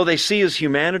 So they see his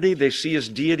humanity, they see his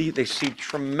deity, they see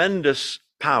tremendous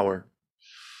power.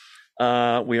 We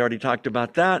already talked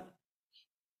about that.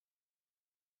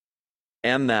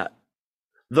 And that.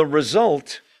 The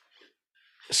result,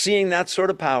 seeing that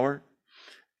sort of power,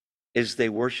 is they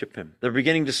worship him. They're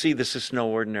beginning to see this is no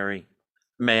ordinary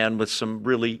man with some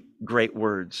really great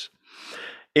words.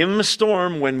 In the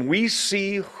storm, when we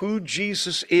see who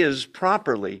Jesus is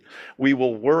properly, we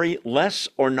will worry less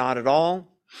or not at all.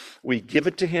 We give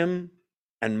it to him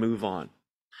and move on.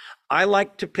 I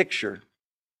like to picture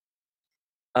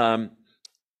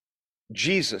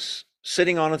Jesus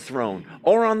sitting on a throne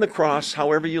or on the cross,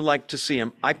 however you like to see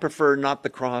him. I prefer not the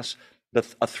cross,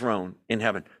 but a throne in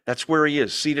heaven. That's where he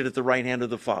is, seated at the right hand of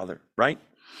the Father, right?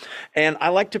 And I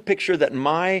like to picture that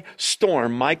my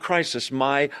storm, my crisis,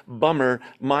 my bummer,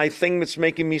 my thing that's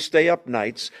making me stay up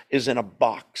nights is in a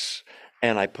box.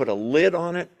 And I put a lid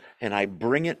on it and I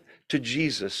bring it to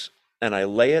Jesus and I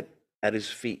lay it at his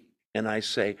feet. And I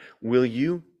say, will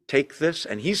you take this?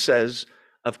 And he says,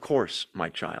 of course, my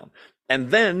child. And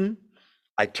then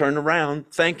I turn around,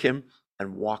 thank him,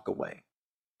 and walk away.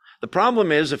 The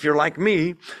problem is, if you're like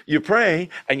me, you pray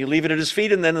and you leave it at his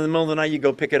feet, and then in the middle of the night, you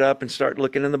go pick it up and start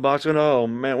looking in the box and, oh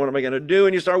man, what am I going to do?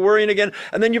 And you start worrying again,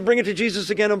 and then you bring it to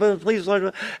Jesus again, oh, please,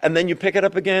 Lord, and then you pick it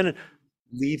up again and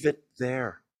leave it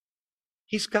there.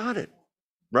 He's got it,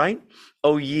 right?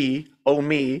 O ye, O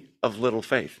me of little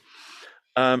faith.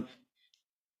 I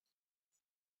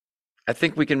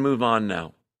think we can move on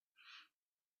now.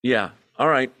 Yeah. All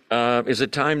right. Is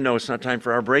it time? No, it's not time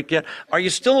for our break yet. Are you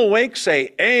still awake?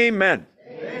 Say amen.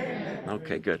 Amen.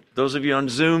 Okay, good. Those of you on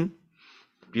Zoom,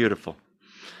 beautiful.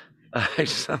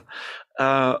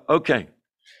 Okay.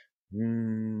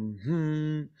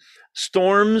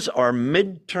 Storms are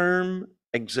midterm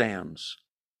exams,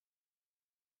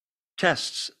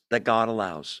 tests that God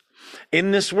allows.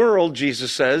 In this world,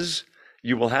 Jesus says,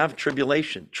 you will have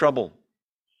tribulation, trouble.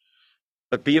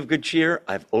 But be of good cheer,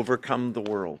 I've overcome the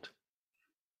world.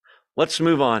 Let's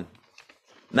move on.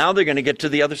 Now they're going to get to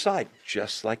the other side,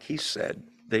 just like he said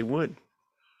they would.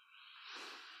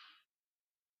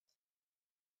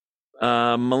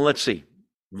 Let's see.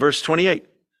 Verse 28.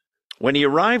 When he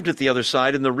arrived at the other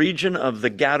side in the region of the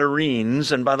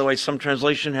Gadarenes, and by the way, some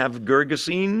translation have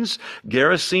Gergesenes,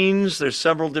 Gerasenes, there's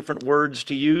several different words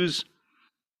to use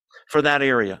for that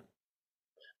area.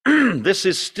 This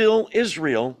is still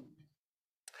Israel,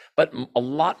 but a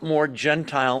lot more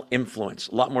Gentile influence.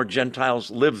 A lot more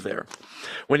Gentiles live there.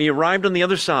 When he arrived on the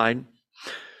other side,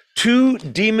 2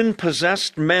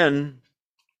 demon-possessed men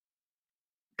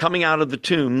coming out of the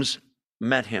tombs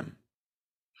met him.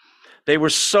 They were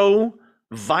so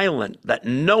violent that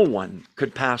no one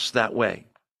could pass that way.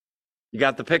 You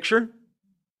got the picture?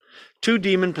 2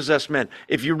 demon-possessed men.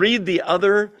 If you read the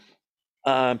other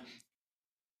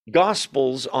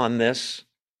Gospels on this,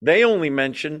 they only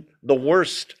mention the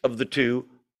worst of the 2,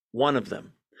 one of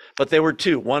them. But there were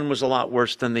 2. One was a lot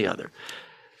worse than the other.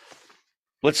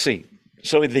 Let's see.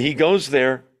 So he goes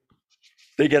there.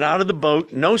 They get out of the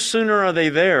boat. No sooner are they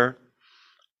there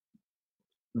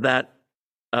that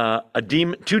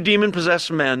 2 demon-possessed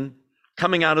men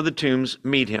coming out of the tombs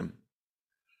meet him.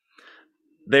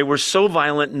 They were so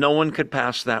violent, no one could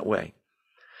pass that way.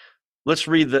 Let's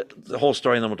read the whole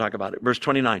story and then we'll talk about it. Verse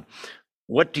 29.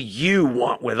 What do you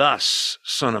want with us,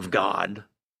 Son of God?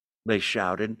 They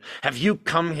shouted. Have you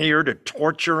come here to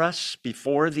torture us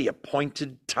before the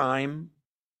appointed time?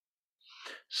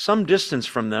 Some distance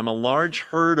from them, a large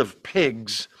herd of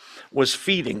pigs was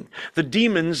feeding. The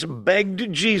demons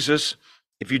begged Jesus,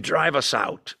 if you drive us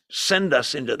out, send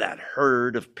us into that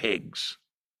herd of pigs.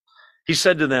 He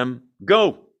said to them,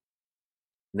 go.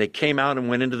 And they came out and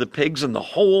went into the pigs, and the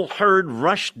whole herd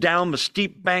rushed down the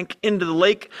steep bank into the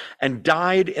lake and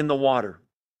died in the water.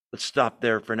 Let's stop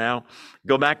there for now.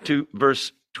 Go back to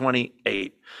verse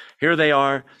 28. Here they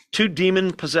are, 2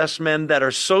 demon-possessed men that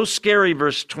are so scary,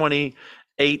 verse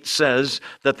 28 says,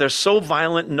 that they're so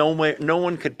violent, no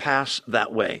one could pass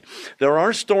that way. There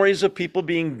are stories of people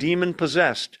being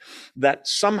demon-possessed that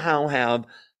somehow have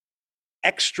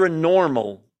extra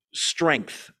normal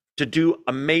strength to do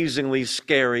amazingly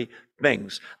scary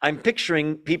things. I'm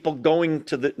picturing people going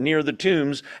to near the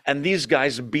tombs and these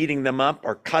guys beating them up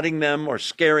or cutting them or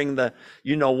scaring the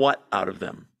you-know-what out of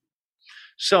them.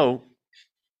 So,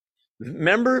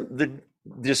 remember, the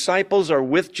disciples are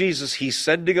with Jesus. He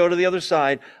said to go to the other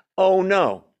side. Oh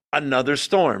no, another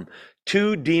storm.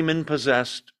 2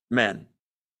 demon-possessed men.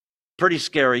 Pretty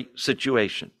scary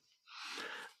situation.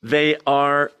 They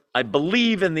are, I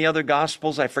believe in the other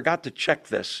Gospels, I forgot to check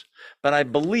this, but I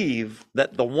believe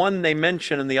that the one they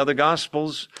mention in the other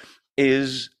Gospels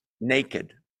is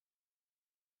naked.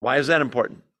 Why is that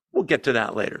important? We'll get to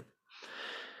that later.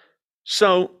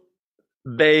 So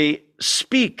they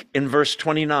speak in verse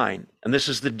 29, and this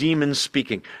is the demons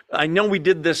speaking. I know we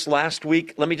did this last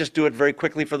week. Let me just do it very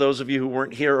quickly for those of you who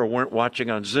weren't here or weren't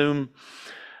watching on Zoom.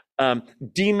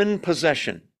 Demon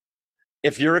possession.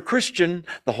 If you're a Christian,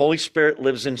 the Holy Spirit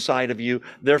lives inside of you.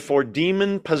 Therefore,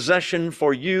 demon possession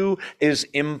for you is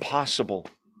impossible.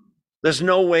 There's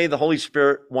no way the Holy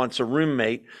Spirit wants a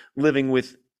roommate living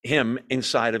with him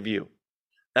inside of you.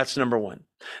 That's number one.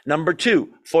 Number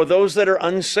two, for those that are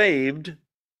unsaved,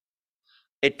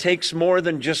 It takes more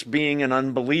than just being an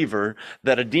unbeliever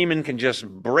that a demon can just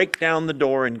break down the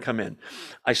door and come in.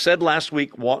 I said last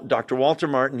week, Dr. Walter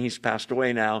Martin, he's passed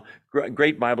away now,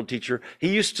 great Bible teacher, he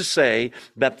used to say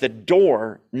that the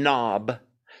door knob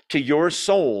to your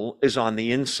soul is on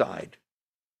the inside,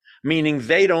 meaning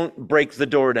they don't break the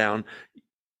door down.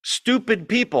 Stupid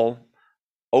people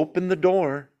open the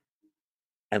door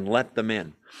and let them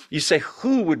in. You say,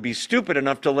 who would be stupid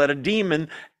enough to let a demon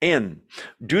in?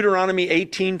 Deuteronomy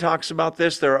 18 talks about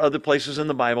this. There are other places in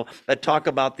the Bible that talk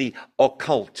about the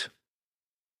occult.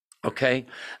 Okay?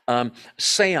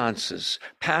 Seances,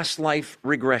 past life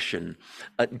regression,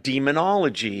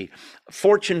 demonology,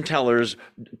 fortune tellers,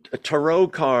 tarot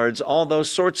cards, all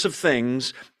those sorts of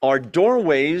things are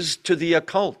doorways to the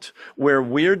occult where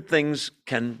weird things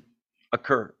can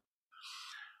occur.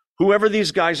 Whoever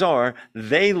these guys are,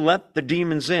 they let the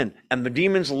demons in, and the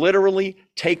demons literally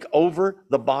take over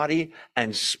the body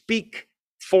and speak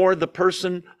for the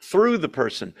person, through the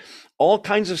person. All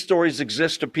kinds of stories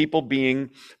exist of people being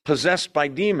possessed by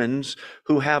demons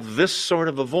who have this sort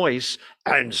of a voice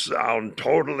and sound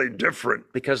totally different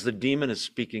because the demon is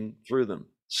speaking through them.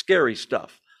 Scary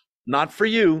stuff. Not for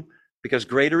you, because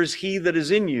greater is he that is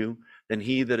in you than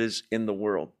he that is in the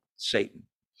world, Satan.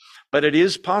 But it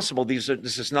is possible. This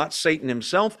is not Satan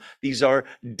himself. These are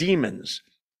demons,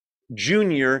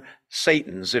 junior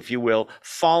Satans, if you will,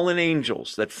 fallen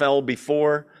angels that fell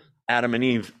before Adam and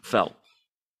Eve fell.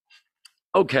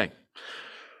 Okay.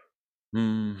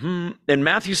 In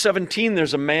Matthew 17,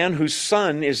 there's a man whose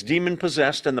son is demon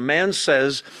possessed, and the man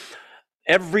says,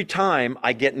 every time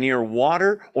I get near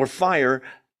water or fire,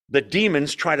 the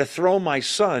demons try to throw my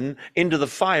son into the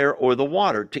fire or the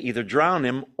water to either drown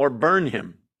him or burn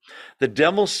him. The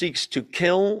devil seeks to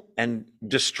kill and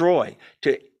destroy,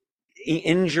 to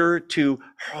injure, to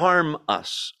harm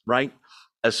us, right?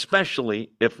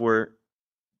 Especially if we're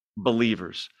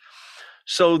believers.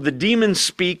 So the demons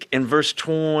speak in verse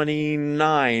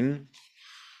 29,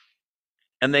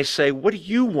 and they say, what do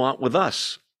you want with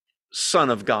us, Son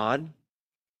of God?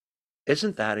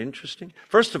 Isn't that interesting?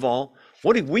 First of all,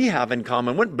 what do we have in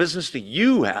common? What business do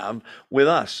you have with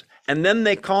us? And then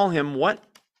they call him what?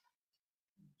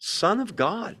 Son of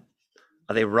God.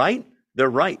 Are they right?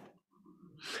 They're right.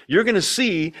 You're going to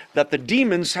see that the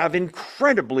demons have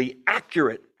incredibly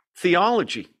accurate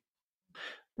theology.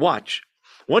 Watch.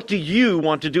 What do you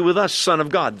want to do with us, Son of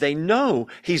God? They know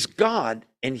he's God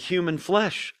in human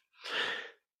flesh.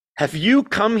 Have you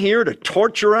come here to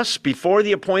torture us before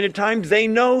the appointed time? They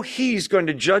know he's going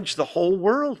to judge the whole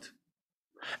world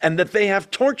and that they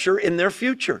have torture in their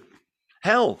future.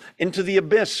 Hell, into the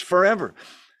abyss forever.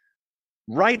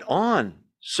 Right on.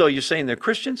 So you're saying they're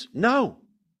Christians? No.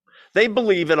 They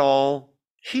believe it all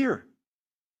here.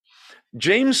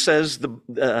 James says,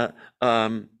 no,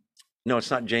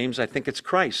 it's not James. I think it's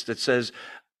Christ that says,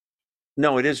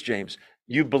 no, it is James.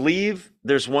 You believe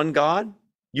there's one God?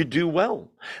 You do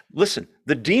well. Listen,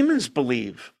 the demons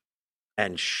believe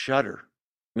and shudder,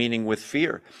 meaning with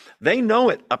fear. They know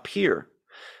it up here.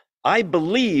 I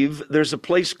believe there's a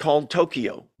place called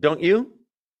Tokyo, don't you?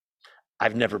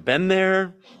 I've never been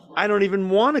there. I don't even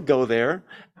want to go there.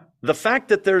 The fact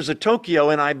that there's a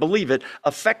Tokyo and I believe it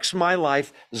affects my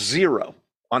life zero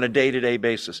on a day-to-day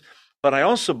basis. But I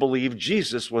also believe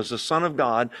Jesus was the Son of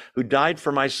God who died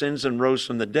for my sins and rose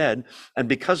from the dead. And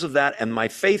because of that and my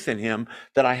faith in him,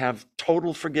 that I have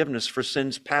total forgiveness for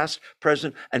sins past,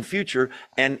 present, and future.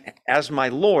 And as my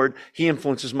Lord, he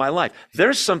influences my life.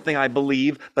 There's something I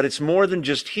believe, but it's more than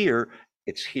just here.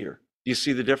 It's here. Do you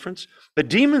see the difference? The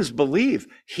demons believe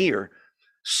here.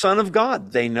 Son of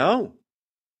God, they know,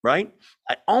 right?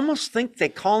 I almost think they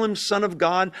call him Son of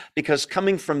God because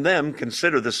coming from them,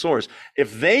 consider the source.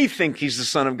 If they think he's the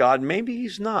Son of God, maybe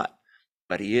he's not,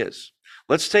 but he is.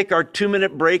 Let's take our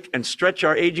 2-minute break and stretch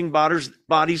our aging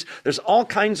bodies. There's all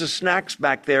kinds of snacks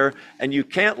back there, and you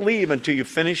can't leave until you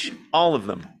finish all of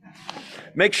them.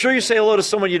 Make sure you say hello to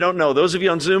someone you don't know. Those of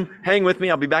you on Zoom, hang with me.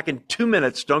 I'll be back in 2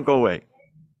 minutes. Don't go away.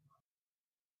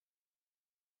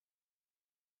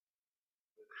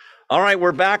 All right,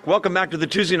 we're back. Welcome back to the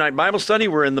Tuesday night Bible study.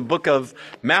 We're in the book of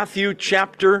Matthew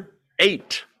chapter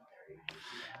 8.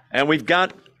 And we've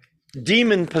got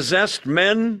demon-possessed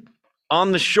men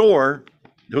on the shore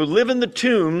who live in the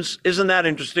tombs. Isn't that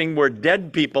interesting? Where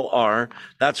dead people are,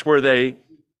 that's where they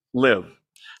live.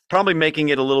 Probably making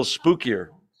it a little spookier.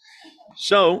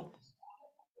 So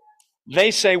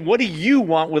they say, what do you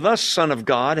want with us, Son of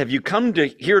God? Have you come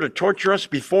here to torture us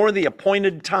before the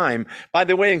appointed time? By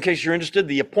the way, in case you're interested,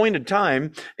 the appointed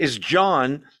time is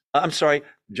John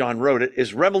wrote it,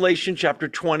 is Revelation chapter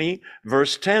 20,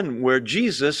 verse 10, where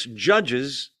Jesus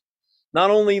judges Not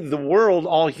only the world,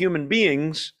 all human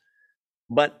beings,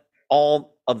 but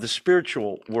all of the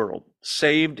spiritual world,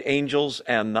 saved angels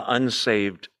and the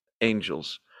unsaved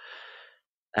angels.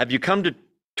 Have you come to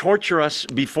torture us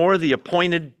before the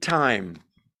appointed time?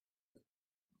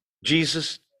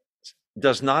 Jesus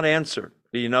does not answer.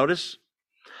 Do you notice?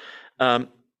 By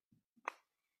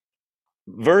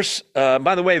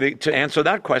the way, to answer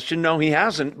that question, no, he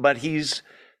hasn't, but he's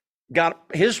got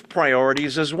his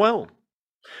priorities as well.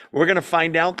 We're going to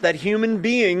find out that human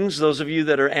beings, those of you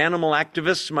that are animal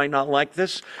activists might not like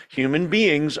this, human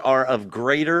beings are of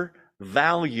greater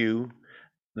value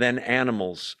than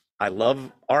animals. I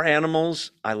love our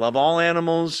animals. I love all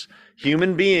animals.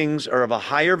 Human beings are of a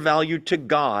higher value to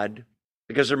God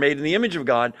because they're made in the image of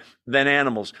God than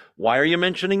animals. Why are you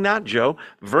mentioning that, Joe?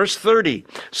 Verse 30,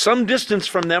 some distance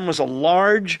from them was a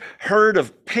large herd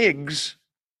of pigs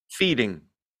feeding.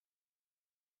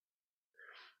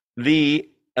 We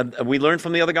learned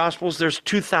from the other Gospels, there's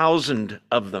 2,000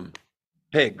 of them,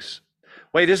 pigs.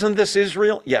 Wait, isn't this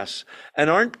Israel? Yes. And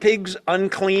aren't pigs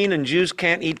unclean and Jews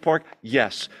can't eat pork?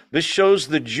 Yes. This shows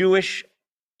the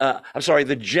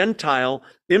the Gentile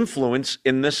influence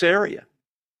in this area.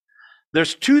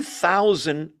 There's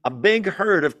 2,000, a big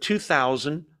herd of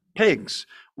 2,000 pigs,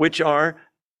 which are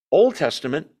Old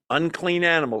Testament unclean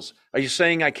animals. Are you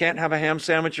saying I can't have a ham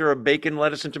sandwich or a bacon,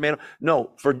 lettuce, and tomato?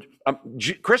 No, for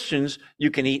Christians, you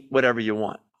can eat whatever you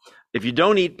want. If you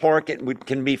don't eat pork, it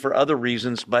can be for other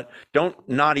reasons, but don't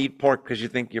not eat pork because you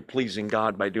think you're pleasing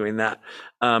God by doing that.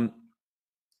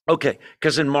 Okay,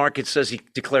 because in Mark it says he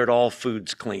declared all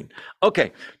foods clean.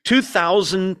 Okay,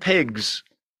 2,000 pigs,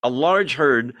 a large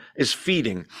herd, is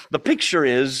feeding. The picture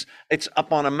is it's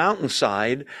up on a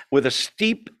mountainside with a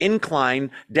steep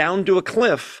incline down to a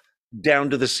cliff, down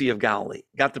to the Sea of Galilee.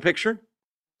 Got the picture?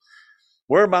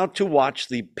 We're about to watch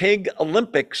the Pig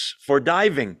Olympics for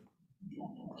diving.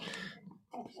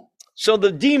 So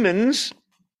the demons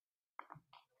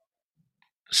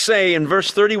say in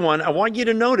verse 31, I want you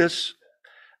to notice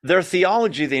their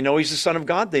theology. They know he's the Son of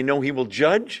God. They know he will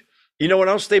judge. You know what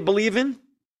else they believe in?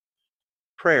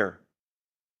 Prayer.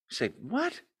 You say,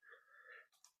 what?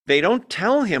 They don't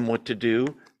tell him what to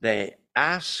do. They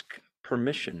ask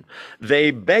permission.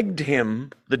 They begged him.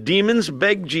 The demons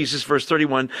begged Jesus, verse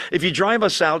 31, if you drive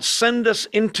us out, send us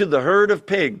into the herd of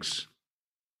pigs.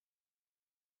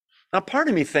 Now, part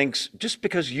of me thinks, just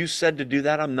because you said to do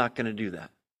that, I'm not going to do that.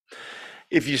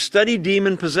 If you study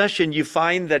demon possession, you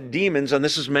find that demons, and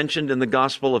this is mentioned in the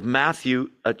Gospel of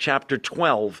Matthew, chapter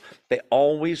 12, they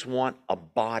always want a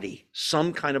body,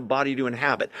 some kind of body to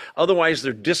inhabit. Otherwise,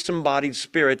 they're disembodied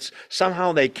spirits.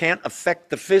 Somehow they can't affect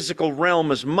the physical realm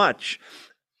as much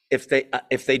if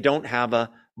they don't have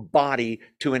a body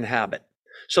to inhabit.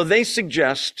 So they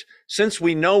suggest, since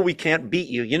we know we can't beat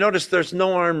you, you notice there's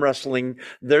no arm wrestling,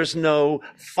 there's no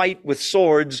fight with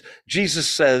swords. Jesus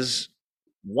says,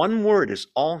 one word is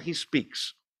all he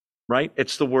speaks, right?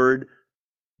 It's the word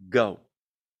go.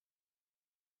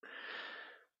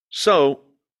 So,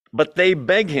 but they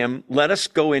beg him, let us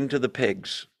go into the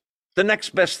pigs. The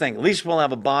next best thing, at least we'll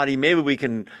have a body. Maybe we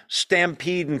can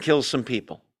stampede and kill some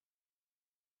people.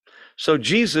 So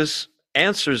Jesus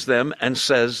answers them and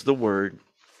says the word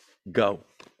go.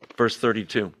 Verse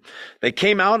 32. They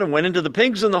came out and went into the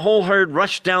pigs, and the whole herd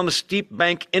rushed down the steep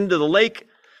bank into the lake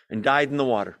and died in the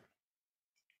water.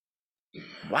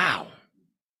 Wow.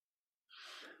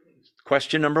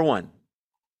 Question number one.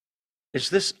 Is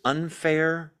this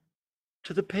unfair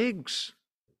to the pigs?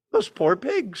 Those poor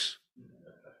pigs,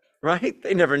 right?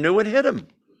 They never knew what hit them.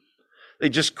 They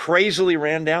just crazily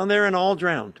ran down there and all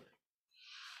drowned.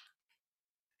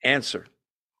 Answer,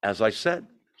 as I said,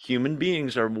 human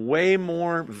beings are way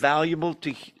more valuable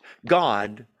to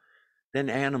God than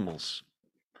animals.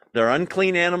 They're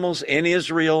unclean animals in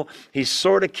Israel. He's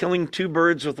sort of killing two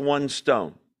birds with one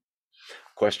stone.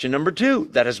 Question number two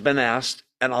that has been asked,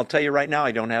 and I'll tell you right now,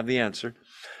 I don't have the answer.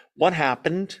 What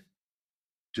happened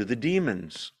to the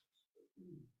demons?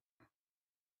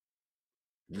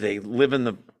 They live in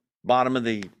the bottom of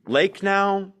the lake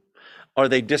now? Are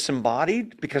they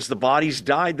disembodied because the bodies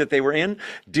died that they were in?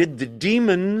 Did the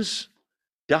demons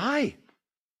die?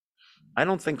 I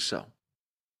don't think so,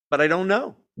 but I don't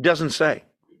know. Doesn't say.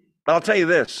 But I'll tell you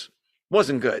this,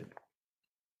 wasn't good,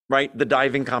 right? The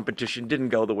diving competition didn't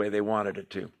go the way they wanted it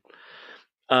to.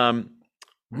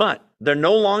 But they're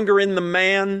no longer in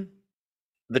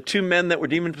the two men that were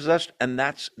demon possessed, and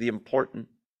that's the important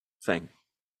thing.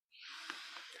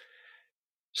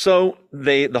 So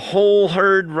the whole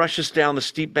herd rushes down the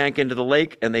steep bank into the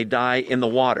lake, and they die in the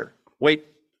water. Wait,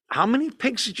 how many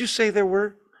pigs did you say there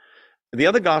were? The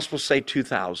other Gospels say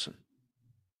 2,000.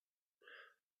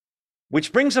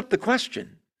 Which brings up the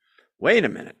question, wait a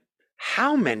minute,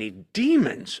 how many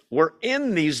demons were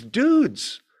in these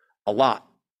dudes? A lot,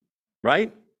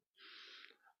 right?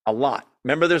 A lot.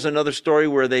 Remember, there's another story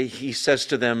where he says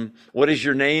to them, what is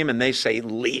your name? And they say,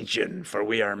 Legion, for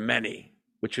we are many,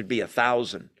 which would be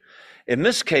 1,000. In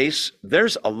this case,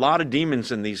 there's a lot of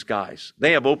demons in these guys.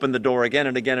 They have opened the door again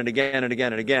and again and again and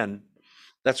again and again.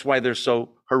 That's why they're so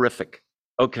horrific.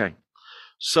 Okay,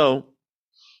 so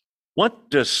what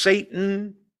does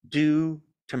Satan do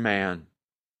to man?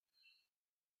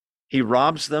 He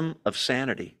robs them of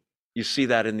sanity. You see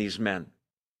that in these men.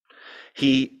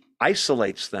 He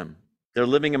isolates them. They're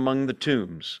living among the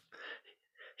tombs.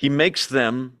 He makes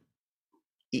them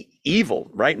evil,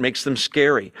 right? Makes them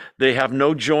scary. They have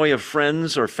no joy of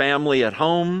friends or family at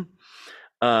home.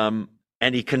 And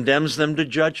he condemns them to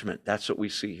judgment. That's what we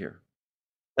see here.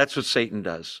 That's what Satan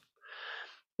does.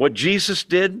 What Jesus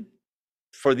did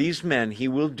for these men, he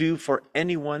will do for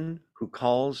anyone who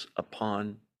calls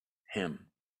upon him.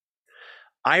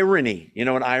 Irony. You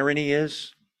know what irony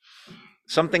is?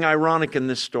 Something ironic in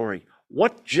this story.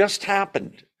 What just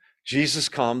happened? Jesus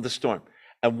calmed the storm.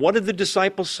 And what did the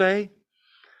disciples say?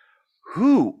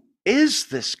 Who is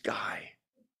this guy?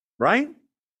 Right?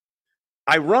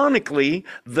 Ironically,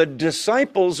 the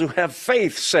disciples who have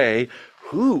faith say,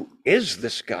 who is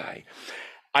this guy?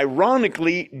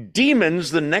 Ironically,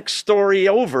 demons, the next story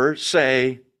over,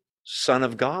 say, Son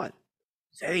of God.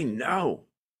 They know.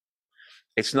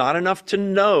 It's not enough to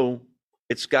know.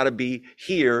 It's got to be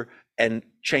here and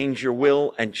change your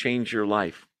will and change your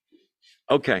life.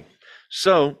 Okay,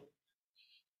 so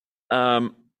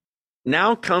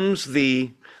now comes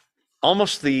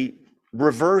almost the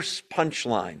reverse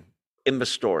punchline in the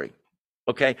story.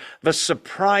 Okay, the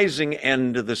surprising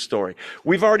end of the story.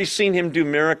 We've already seen him do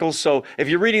miracles, so if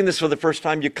you're reading this for the first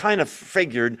time, you kind of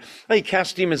figured, oh, he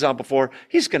cast demons out before.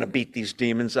 He's going to beat these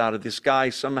demons out of this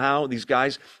guy somehow, these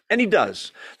guys, and he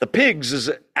does. The pigs is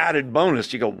an added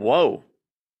bonus. You go, whoa,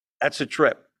 that's a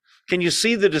trip. Can you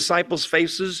see the disciples'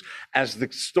 faces as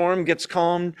the storm gets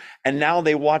calmed, and now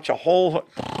they watch a whole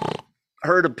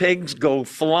herd of pigs go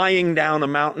flying down a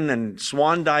mountain and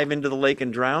swan dive into the lake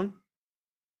and drown?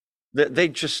 They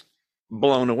just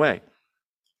blown away.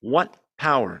 What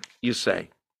power, you say?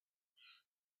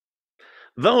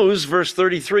 Those, verse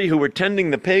 33, who were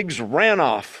tending the pigs ran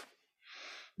off,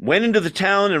 went into the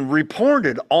town and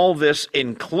reported all this,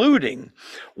 including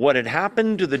what had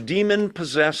happened to the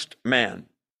demon-possessed men,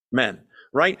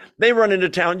 right? They run into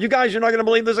town. You guys, you're not going to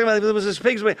believe this. There was this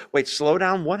pigs. Wait, slow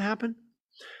down. What happened?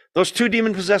 Those two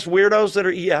demon-possessed weirdos that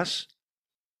are ES.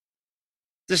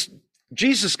 This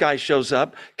Jesus guy shows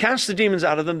up, casts the demons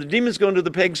out of them. The demons go into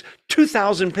the pigs.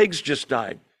 2,000 pigs just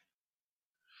died.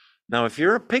 Now, if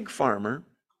you're a pig farmer,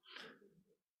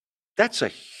 that's a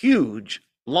huge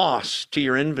loss to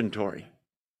your inventory,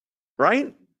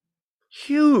 right?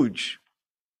 Huge.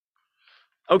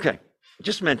 Okay,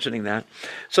 just mentioning that.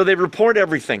 So they report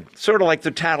everything, sort of like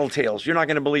the tattletales. You're not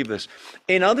going to believe this.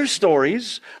 In other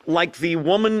stories, like the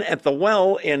woman at the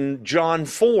well in John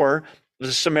 4,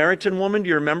 the Samaritan woman, do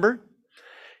you remember?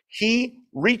 He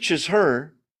reaches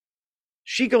her.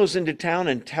 She goes into town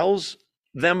and tells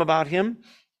them about him.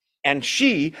 And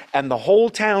she and the whole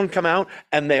town come out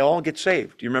and they all get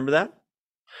saved. Do you remember that?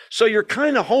 So you're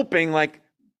kind of hoping like,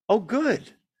 oh,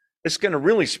 good. It's going to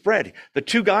really spread. The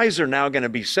two guys are now going to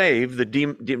be saved, the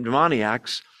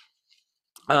demoniacs.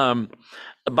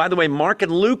 By the way, Mark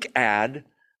and Luke add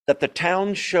that the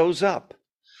town shows up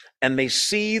and they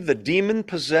see the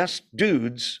demon-possessed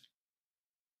dudes,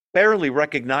 barely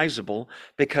recognizable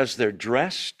because they're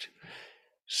dressed,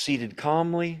 seated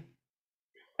calmly,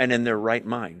 and in their right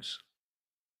minds.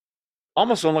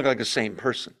 Almost don't look like the same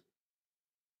person.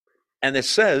 And it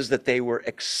says that they were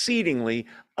exceedingly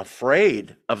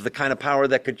afraid of the kind of power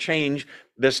that could change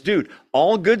this dude.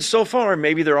 All good so far.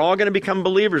 Maybe they're all going to become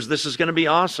believers. This is going to be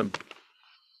awesome.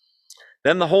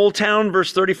 Then the whole town,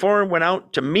 verse 34, went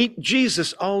out to meet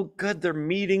Jesus. Oh, good, they're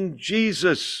meeting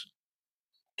Jesus.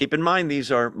 Keep in mind,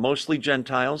 these are mostly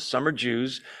Gentiles. Some are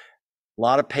Jews. A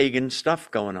lot of pagan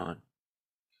stuff going on.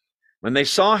 When they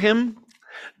saw him,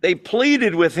 they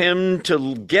pleaded with him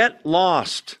to get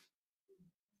lost.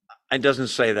 It doesn't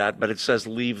say that, but it says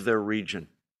leave their region.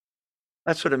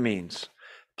 That's what it means.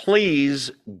 Please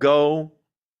go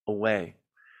away.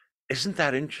 Isn't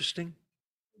that interesting?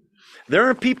 There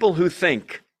are people who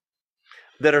think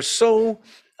that are so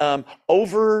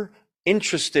over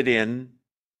interested in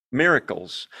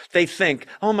miracles. They think,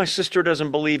 oh, my sister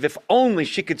doesn't believe. If only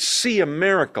she could see a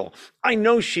miracle. I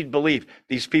know she'd believe.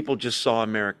 These people just saw a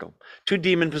miracle. Two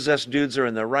demon-possessed dudes are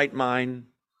in their right mind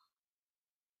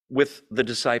with the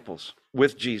disciples,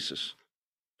 with Jesus.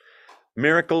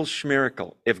 Miracle,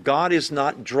 schmiracle. If God is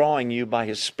not drawing you by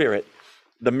his Spirit,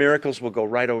 the miracles will go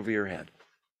right over your head.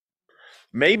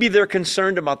 Maybe they're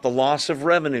concerned about the loss of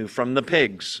revenue from the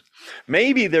pigs.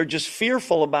 Maybe they're just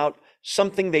fearful about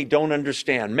something they don't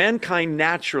understand. Mankind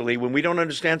naturally, when we don't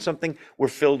understand something, we're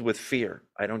filled with fear.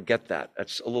 I don't get that.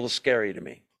 That's a little scary to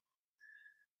me.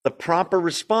 The proper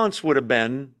response would have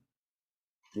been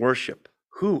worship.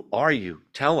 Who are you?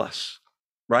 Tell us,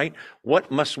 right? What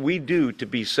must we do to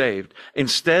be saved?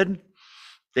 Instead,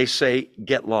 they say,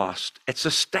 get lost. It's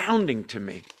astounding to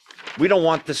me. We don't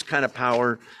want this kind of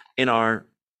power in our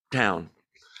town.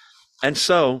 And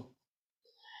so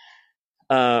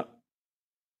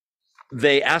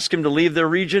they ask him to leave their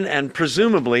region, and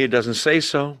presumably, it doesn't say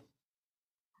so,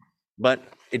 but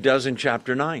it does in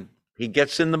chapter 9. He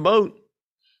gets in the boat,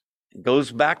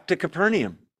 goes back to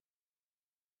Capernaum.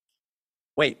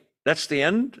 Wait, that's the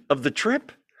end of the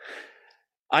trip?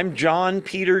 I'm John,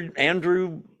 Peter,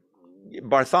 Andrew,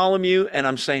 Bartholomew, and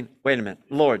I'm saying, wait a minute,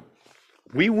 Lord,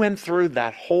 we went through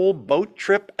that whole boat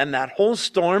trip and that whole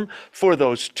storm for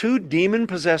those 2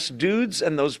 demon-possessed dudes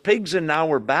and those pigs, and now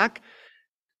we're back.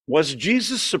 Was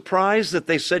Jesus surprised that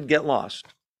they said, get lost?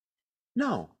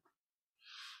 No.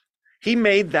 He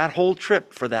made that whole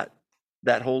trip for that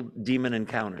whole demon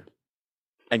encounter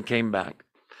and came back.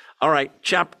 All right,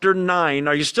 chapter 9.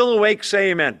 Are you still awake?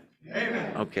 Say amen.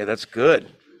 Amen. Okay, that's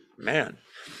good. Man.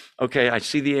 Okay, I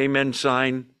see the amen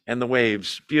sign and the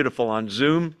waves. Beautiful on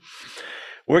Zoom.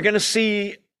 We're going to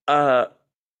see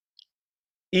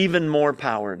even more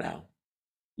power now.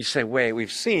 You say, wait,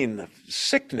 we've seen the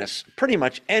sickness, pretty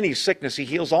much any sickness. He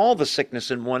heals all the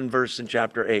sickness in one verse in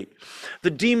chapter 8.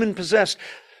 The demon-possessed,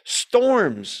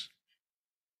 storms,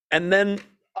 and then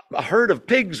a herd of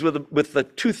pigs with the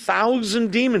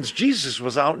 2,000 demons. Jesus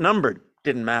was outnumbered.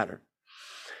 Didn't matter.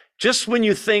 Just when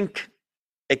you think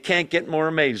it can't get more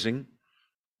amazing,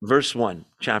 verse 1,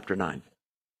 chapter 9.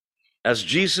 As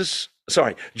Jesus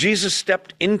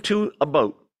stepped into a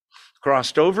boat,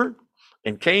 crossed over,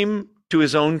 and came to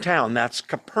his own town. That's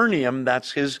Capernaum.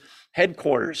 That's his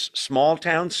headquarters. Small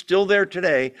town, still there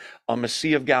today on the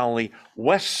Sea of Galilee,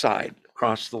 west side,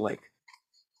 across the lake.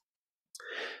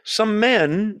 Some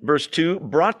men, verse 2,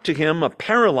 brought to him a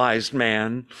paralyzed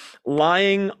man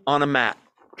lying on a mat.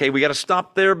 Okay, we got to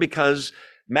stop there because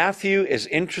Matthew is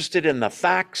interested in the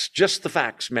facts, just the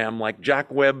facts, ma'am, like Jack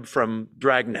Webb from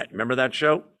Dragnet. Remember that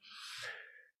show?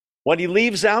 What he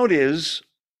leaves out is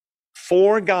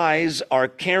 4 guys are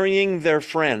carrying their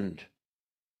friend,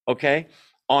 okay,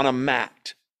 on a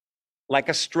mat, like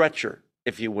a stretcher,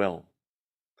 if you will.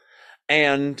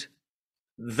 And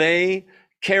they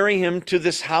carry him to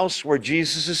this house where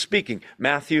Jesus is speaking.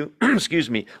 Matthew,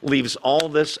 leaves all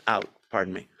this out.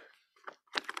 Pardon me.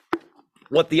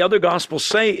 What the other Gospels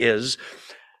say is,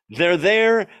 they're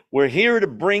there, we're here to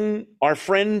bring our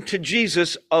friend to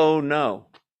Jesus. Oh no,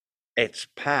 it's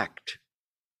packed.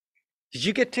 Did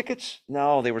you get tickets?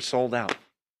 No, they were sold out.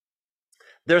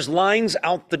 There's lines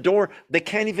out the door. They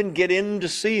can't even get in to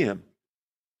see him.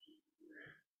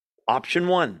 Option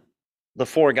 1, the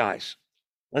 4 guys.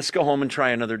 Let's go home and try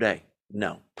another day.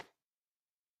 No.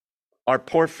 Our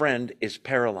poor friend is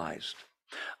paralyzed.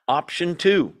 Option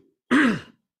 2,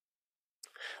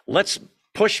 let's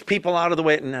push people out of the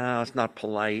way. No, it's not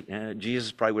polite.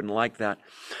 Jesus probably wouldn't like that.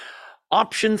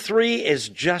 Option 3 is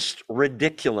just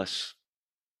ridiculous.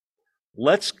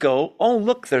 Let's go. Oh,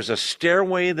 look, there's a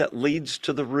stairway that leads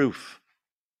to the roof.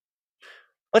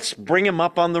 Let's bring him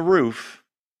up on the roof.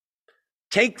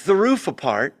 Take the roof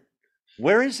apart.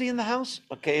 Where is he in the house?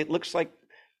 Okay, it looks like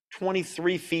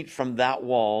 23 feet from that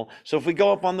wall. So if we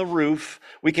go up on the roof,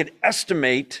 we could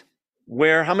estimate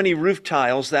how many roof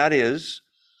tiles that is.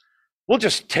 We'll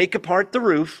just take apart the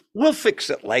roof. We'll fix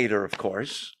it later, of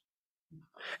course.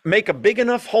 Make a big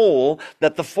enough hole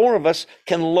that the 4 of us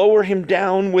can lower him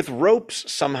down with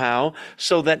ropes somehow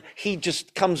so that he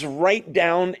just comes right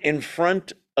down in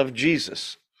front of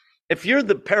Jesus. If you're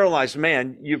the paralyzed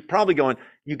man, you're probably going,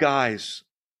 you guys,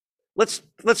 let's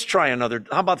try another.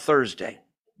 How about Thursday?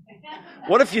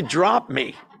 What if you drop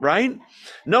me, right?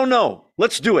 No,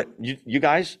 let's do it. You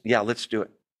guys? Yeah, let's do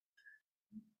it.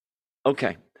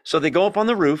 Okay, so they go up on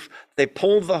the roof. They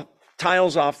pull the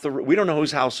tiles off the roof. We don't know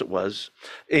whose house it was.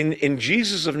 In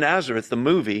Jesus of Nazareth, the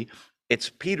movie, it's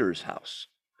Peter's house.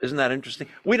 Isn't that interesting?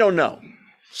 We don't know.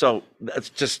 So that's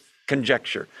just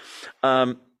conjecture.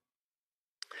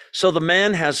 So the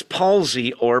man has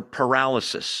palsy or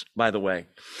paralysis, by the way.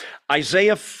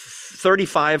 Isaiah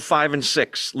 35, 5 and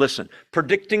 6. Listen,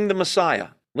 predicting the Messiah.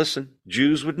 Listen,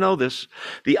 Jews would know this.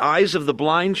 The eyes of the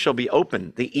blind shall be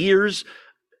opened. The ears,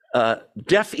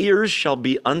 deaf ears shall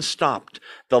be unstopped.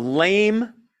 The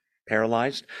lame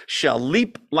paralyzed, shall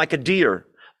leap like a deer.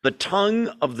 The tongue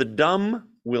of the dumb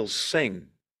will sing.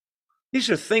 These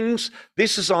are things,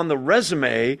 this is on the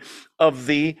resume of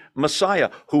the Messiah,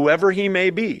 whoever he may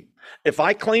be. If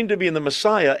I claim to be in the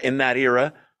Messiah in that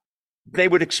era, they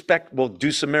would expect, well,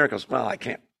 do some miracles. Well, I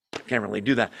can't really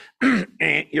do that.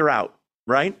 You're out,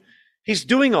 right? He's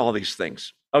doing all these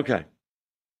things. Okay.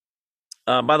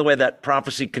 By the way, that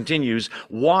prophecy continues.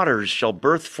 Waters shall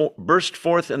burst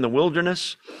forth in the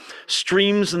wilderness,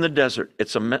 streams in the desert.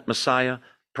 It's a Messiah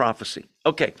prophecy.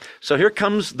 Okay, so here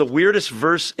comes the weirdest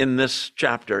verse in this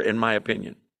chapter, in my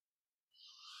opinion.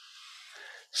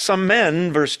 Some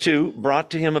men, verse 2, brought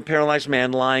to him a paralyzed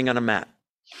man lying on a mat.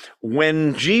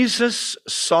 When Jesus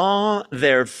saw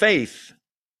their faith,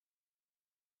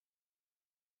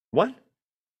 what?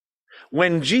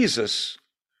 When Jesus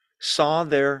saw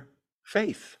their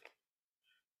faith.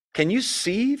 Can you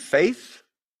see faith?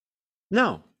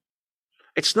 No.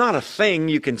 It's not a thing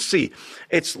you can see.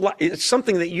 It's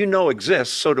something that you know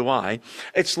exists, so do I.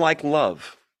 It's like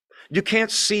love. You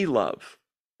can't see love.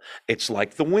 It's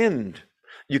like the wind.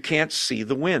 You can't see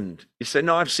the wind. You say,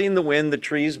 no, I've seen the wind, the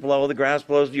trees blow, the grass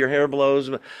blows, your hair blows.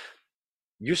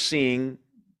 You're seeing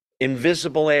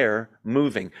invisible air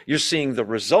moving. You're seeing the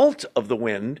result of the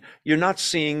wind. You're not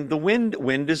seeing the wind.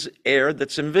 Wind is air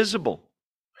that's invisible.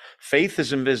 Faith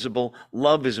is invisible.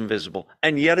 Love is invisible.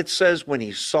 And yet it says when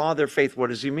he saw their faith, what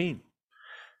does he mean?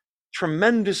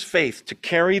 Tremendous faith to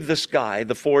carry this guy,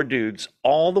 the four dudes,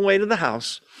 all the way to the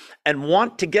house and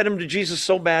want to get him to Jesus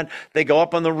so bad, they go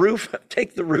up on the roof,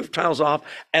 take the roof tiles off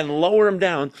and lower him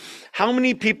down. How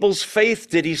many people's faith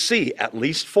did he see? At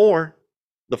least four,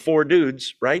 the four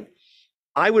dudes, right?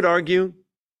 I would argue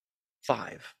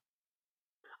 5.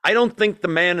 I don't think the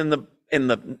man in the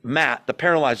mat, the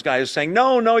paralyzed guy, is saying,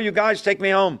 no, you guys take me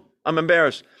home. I'm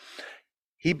embarrassed.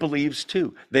 He believes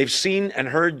too. They've seen and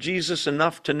heard Jesus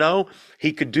enough to know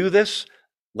he could do this.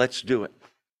 Let's do it.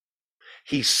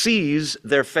 He sees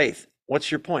their faith. What's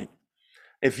your point?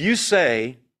 If you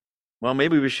say, well,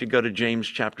 maybe we should go to James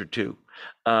chapter 2.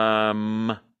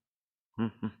 Yeah,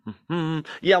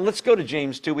 let's go to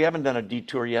James 2. We haven't done a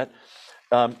detour yet.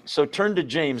 So turn to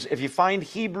James. If you find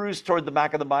Hebrews toward the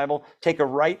back of the Bible, take a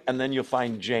right and then you'll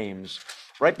find James.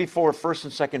 Right before 1st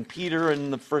and 2nd Peter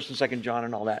and the 1st and 2nd John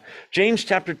and all that. James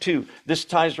chapter 2. This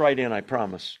ties right in, I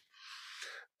promise.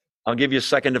 I'll give you a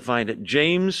second to find it.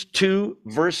 James 2,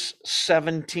 verse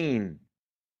 17.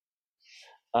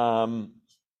 Well,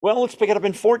 let's pick it up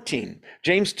in 14.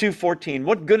 James 2:14.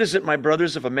 What good is it, my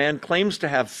brothers, if a man claims to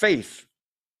have faith,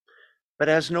 but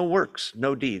has no works,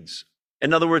 no deeds?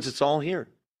 In other words, it's all here.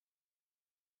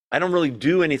 I don't really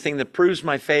do anything that proves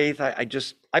my faith.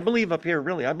 I believe up here,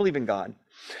 really. I believe in God.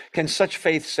 Can such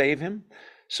faith save him?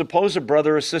 Suppose a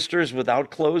brother or sister is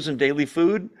without clothes and daily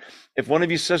food. If one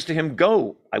of you says to him,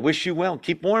 go, I wish you well,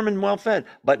 keep warm and well fed,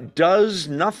 but does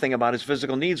nothing about his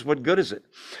physical needs, what good is it?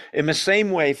 In the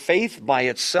same way, faith by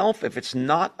itself, if it's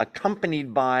not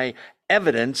accompanied by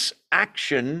evidence,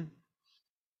 action,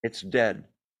 it's dead.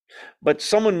 But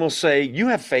someone will say, you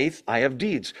have faith, I have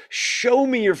deeds. Show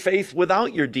me your faith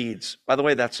without your deeds. By the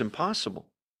way, that's impossible.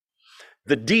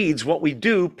 The deeds, what we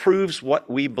do, proves what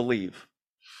we believe.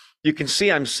 You can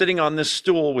see I'm sitting on this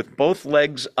stool with both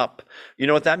legs up. You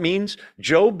know what that means?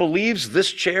 Joe believes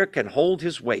this chair can hold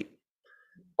his weight.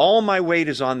 All my weight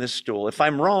is on this stool. If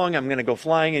I'm wrong, I'm going to go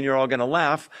flying and you're all going to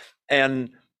laugh.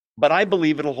 But I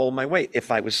believe it'll hold my weight. If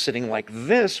I was sitting like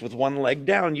this with one leg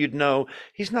down, you'd know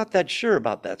he's not that sure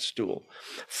about that stool.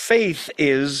 Faith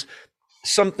is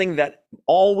something that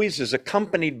always is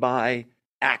accompanied by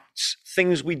acts,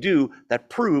 things we do that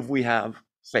prove we have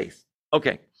faith.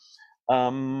 Okay.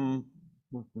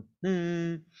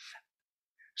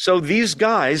 So these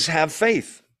guys have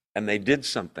faith and they did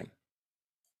something.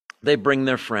 They bring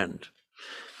their friend.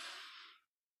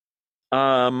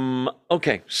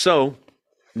 Okay, so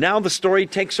now the story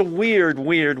takes a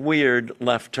weird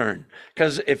left turn.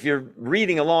 Because if you're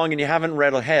reading along and you haven't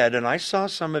read ahead, and I saw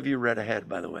some of you read ahead,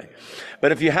 by the way.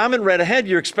 But if you haven't read ahead,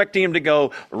 you're expecting him to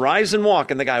go, rise and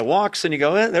walk. And the guy walks and you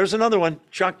go, there's another one.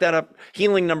 Chalk that up.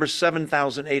 Healing number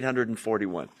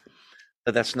 7,841.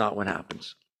 But that's not what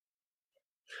happens.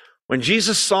 When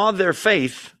Jesus saw their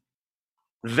faith,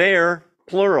 their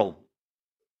plural,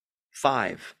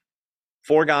 5.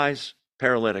 4 guys,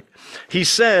 paralytic. He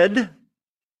said,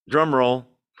 drum roll,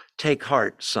 take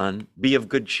heart, son, be of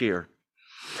good cheer.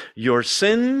 Your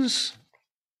sins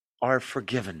are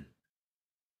forgiven.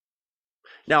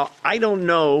 Now, I don't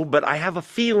know, but I have a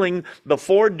feeling the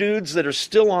 4 dudes that are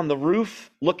still on the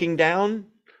roof looking down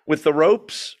with the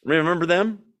ropes, remember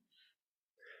them?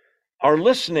 Are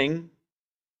listening.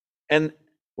 And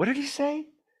what did he say?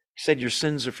 He said, your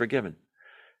sins are forgiven.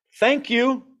 Thank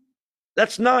you.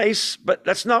 That's nice, but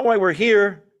that's not why we're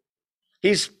here.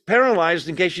 He's paralyzed,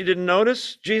 in case you didn't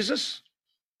notice, Jesus,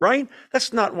 right?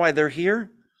 That's not why they're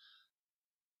here.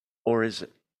 Or is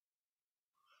it?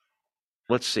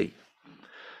 Let's see.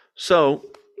 So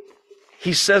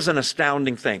he says an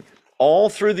astounding thing. All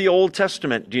through the Old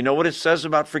Testament, do you know what it says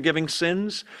about forgiving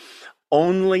sins?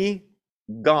 Only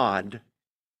God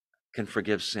can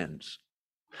forgive sins.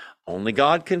 Only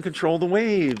God can control the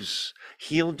waves,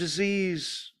 heal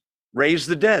disease, raise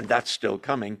the dead. That's still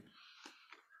coming.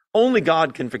 Only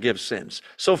God can forgive sins.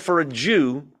 So for a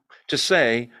Jew to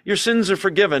say, your sins are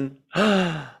forgiven,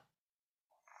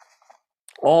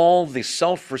 all the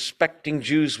self-respecting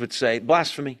Jews would say,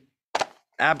 blasphemy,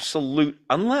 absolute,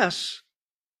 unless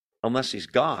he's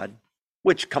God,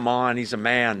 which, come on, he's a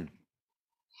man.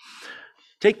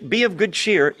 Be of good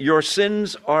cheer, your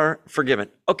sins are forgiven.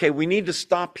 Okay, we need to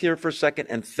stop here for a second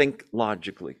and think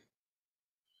logically.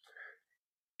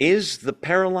 Is the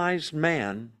paralyzed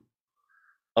man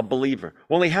a believer?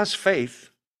 Well, he has faith.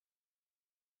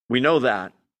 We know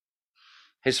that.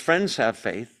 His friends have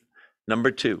faith.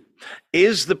 Number two,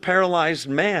 is the paralyzed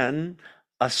man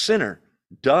a sinner?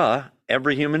 Duh,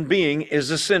 every human being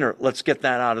is a sinner. Let's get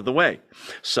that out of the way.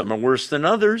 Some are worse than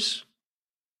others.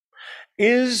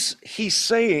 Is he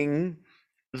saying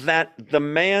that the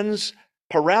man's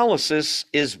paralysis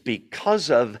is because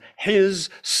of his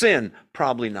sin?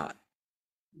 Probably not.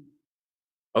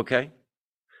 Okay?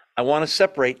 I want to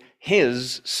separate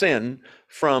his sin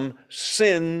from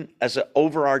sin as an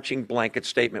overarching blanket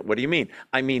statement. What do you mean?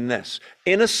 I mean this.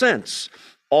 In a sense,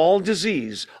 all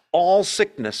disease, all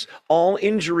sickness, all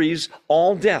injuries,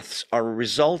 all deaths are a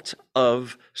result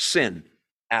of sin.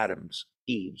 Adam's,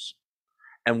 Eve's.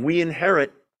 And we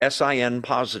inherit SIN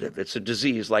positive. It's a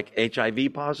disease like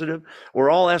HIV positive. We're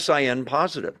all SIN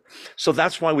positive. So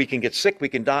that's why we can get sick, we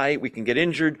can die, we can get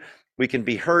injured, we can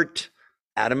be hurt.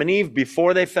 Adam and Eve,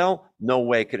 before they fell, no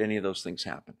way could any of those things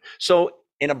happen. So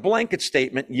in a blanket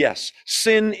statement, yes,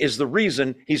 sin is the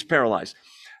reason he's paralyzed.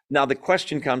 Now the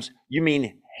question comes, you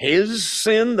mean his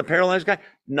sin, the paralyzed guy?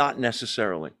 Not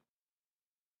necessarily.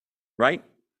 Right?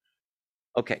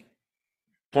 Okay.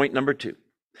 Point number two.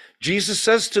 Jesus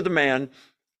says to the man,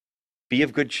 be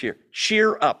of good cheer.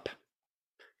 Cheer up.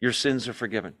 Your sins are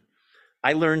forgiven.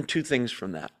 I learned two things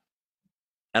from that,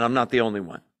 and I'm not the only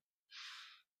one.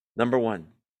 Number one,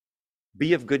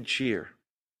 be of good cheer.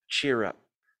 Cheer up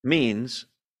means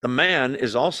the man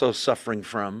is also suffering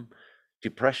from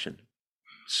depression,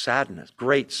 sadness,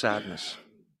 great sadness.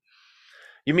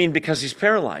 You mean because he's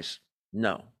paralyzed?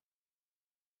 No.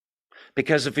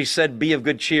 Because if he said, be of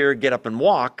good cheer, get up and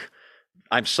walk,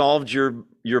 I've solved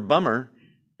your bummer,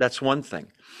 that's one thing.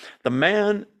 The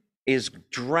man is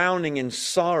drowning in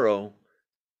sorrow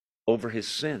over his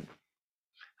sin.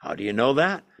 How do you know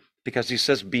that? Because he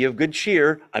says, be of good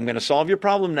cheer. I'm going to solve your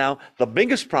problem now. The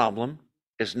biggest problem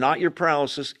is not your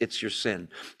paralysis, it's your sin.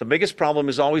 The biggest problem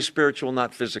is always spiritual,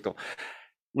 not physical.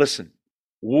 Listen,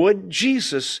 would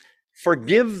Jesus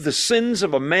forgive the sins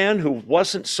of a man who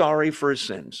wasn't sorry for his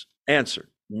sins? Answer,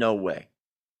 no way.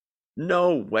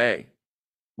 No way.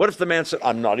 What if the man said,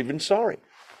 I'm not even sorry?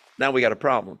 Now we got a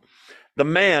problem. The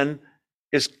man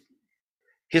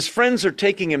his friends are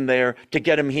taking him there to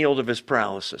get him healed of his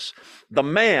paralysis. The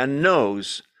man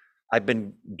knows, I've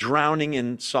been drowning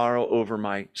in sorrow over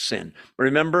my sin.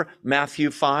 Remember Matthew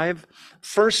 5?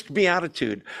 First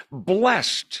beatitude,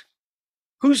 blessed.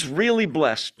 Who's really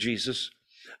blessed, Jesus?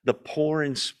 The poor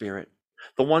in spirit,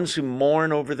 the ones who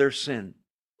mourn over their sin.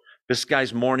 This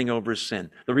guy's mourning over his sin.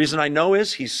 The reason I know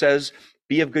is he says,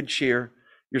 be of good cheer,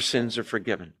 your sins are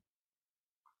forgiven.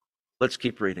 Let's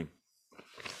keep reading.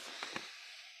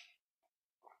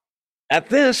 At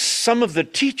this, some of the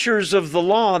teachers of the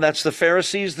law, that's the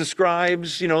Pharisees, the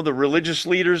scribes, the religious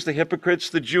leaders, the hypocrites,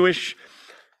 the Jewish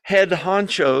head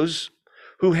honchos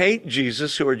who hate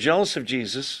Jesus, who are jealous of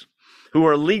Jesus, who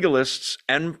are legalists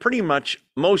and pretty much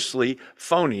mostly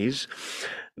phonies,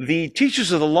 the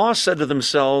teachers of the law said to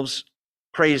themselves,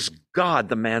 praise God,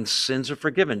 the man's sins are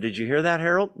forgiven. Did you hear that,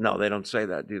 Harold? No, they don't say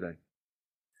that, do they?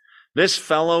 This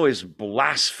fellow is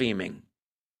blaspheming.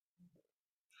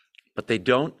 But they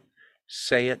don't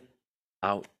say it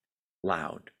out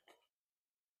loud.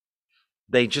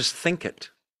 They just think it.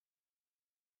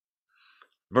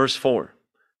 Verse 4,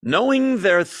 knowing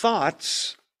their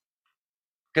thoughts,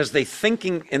 because they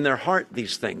thinking in their heart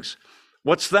these things.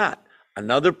 What's that?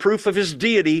 Another proof of his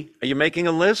deity. Are you making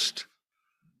a list?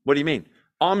 What do you mean?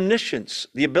 Omniscience,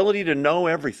 the ability to know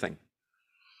everything.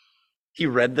 He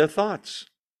read their thoughts.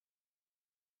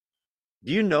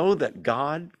 Do you know that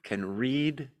God can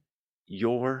read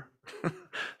your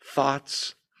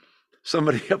Thoughts.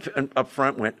 Somebody up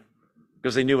front went,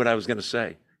 because they knew what I was going to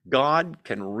say. God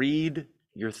can read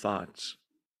your thoughts.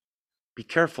 Be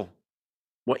careful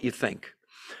what you think.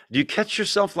 Do you catch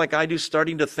yourself like I do,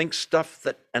 starting to think stuff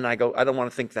and I go, I don't want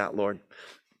to think that, Lord.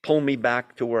 Pull me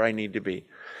back to where I need to be.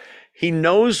 He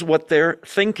knows what they're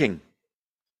thinking.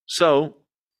 So,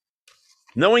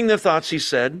 knowing their thoughts,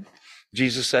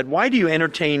 Jesus said, why do you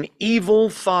entertain evil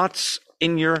thoughts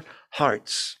in your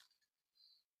hearts?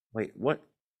 Wait, what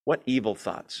evil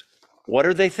thoughts? What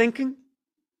are they thinking?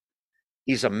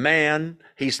 He's a man.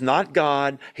 He's not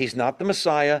God. He's not the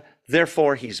Messiah.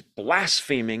 Therefore, he's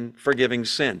blaspheming forgiving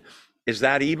sin. Is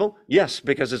that evil? Yes,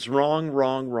 because it's wrong,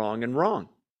 and wrong,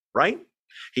 right?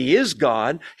 He is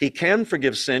God. He can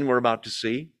forgive sin, we're about to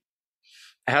see.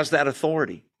 Has that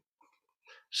authority.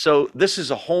 So this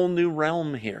is a whole new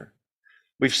realm here.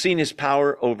 We've seen his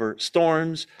power over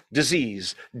storms,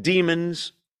 disease,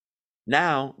 demons.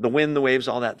 Now, the wind, the waves,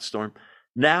 all that storm.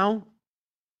 Now,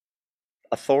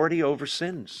 authority over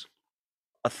sins.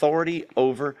 Authority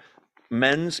over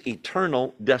men's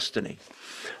eternal destiny.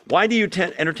 Why do you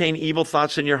entertain evil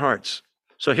thoughts in your hearts?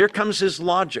 So here comes his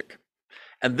logic.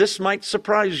 And this might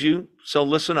surprise you, so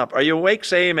listen up. Are you awake?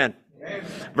 Say amen. Amen.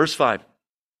 Verse 5.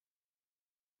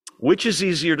 Which is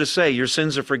easier to say, your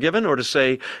sins are forgiven, or to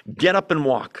say, get up and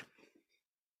walk?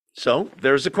 So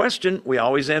there's a question. We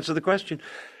always answer the question.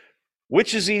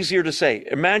 Which is easier to say?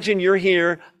 Imagine you're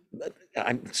here.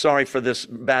 I'm sorry for this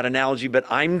bad analogy, but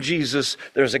I'm Jesus.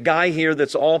 There's a guy here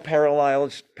that's all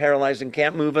paralyzed and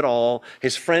can't move at all.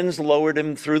 His friends lowered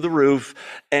him through the roof.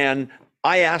 And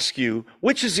I ask you,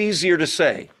 which is easier to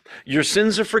say? Your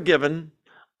sins are forgiven,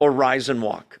 or rise and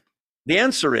walk? The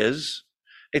answer is,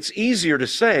 it's easier to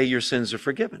say your sins are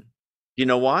forgiven. You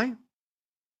know why?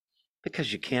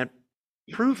 Because you can't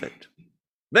prove it.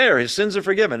 There, his sins are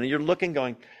forgiven. And you're looking,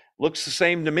 going, looks the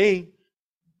same to me.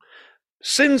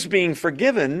 Sins being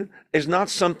forgiven is not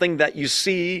something that you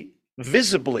see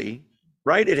visibly,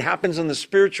 right? It happens in the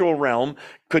spiritual realm.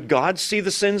 Could God see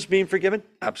the sins being forgiven?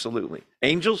 Absolutely.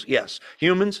 Angels? Yes.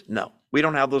 Humans? No. We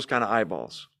don't have those kind of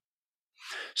eyeballs.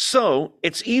 So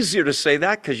it's easier to say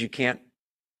that because you can't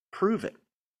prove it.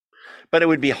 But it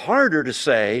would be harder to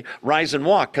say, rise and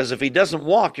walk, because if he doesn't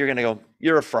walk, you're going to go,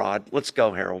 you're a fraud. Let's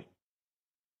go, Harold.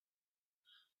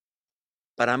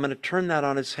 But I'm going to turn that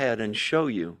on its head and show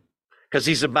you, because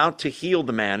he's about to heal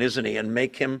the man, isn't he? And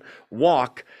make him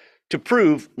walk to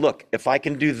prove, look, if I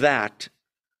can do that,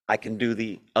 I can do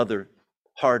the other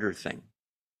harder thing.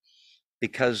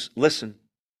 Because, listen,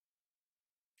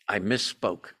 I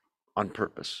misspoke on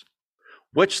purpose.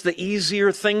 What's the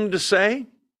easier thing to say?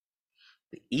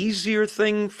 The easier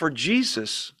thing for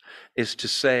Jesus is to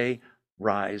say,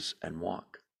 rise and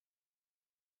walk.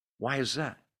 Why is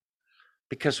that?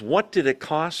 Because what did it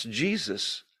cost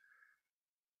Jesus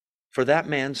for that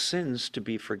man's sins to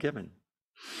be forgiven?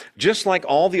 Just like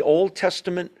all the Old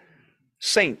Testament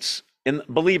saints and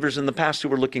believers in the past who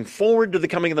were looking forward to the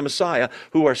coming of the Messiah,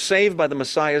 who are saved by the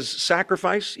Messiah's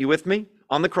sacrifice, you with me,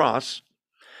 on the cross.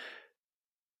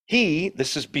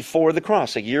 This is before the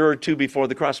cross, a year or two before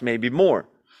the cross, maybe more.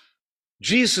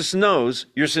 Jesus knows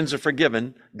your sins are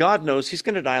forgiven. God knows he's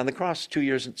going to die on the cross 2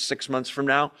 years and 6 months from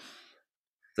now.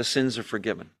 The sins are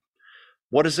forgiven.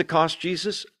 What does it cost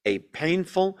Jesus? A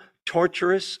painful,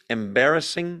 torturous,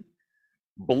 embarrassing,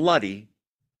 bloody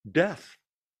death.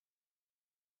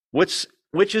 Which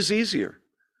is easier?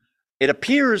 It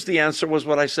appears the answer was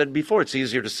what I said before. It's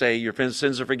easier to say your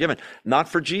sins are forgiven. Not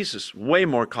for Jesus. Way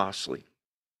more costly.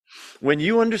 When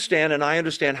you understand, and I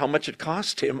understand how much it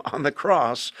cost him on the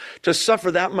cross to suffer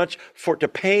that much to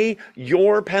pay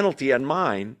your penalty and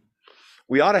mine,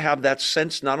 we ought to have that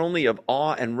sense not only of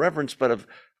awe and reverence, but of,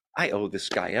 I owe this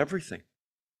guy everything.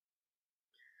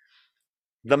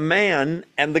 The man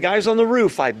and the guys on the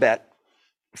roof, I bet,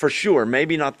 for sure,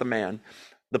 maybe not the man,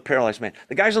 the paralyzed man.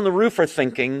 The guys on the roof are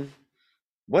thinking,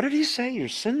 what did he say? Your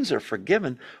sins are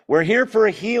forgiven. We're here for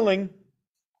a healing,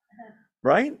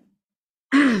 right?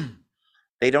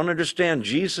 They don't understand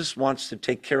Jesus wants to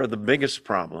take care of the biggest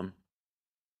problem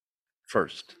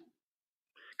first,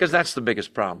 because that's the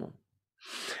biggest problem.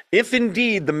 If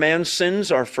indeed the man's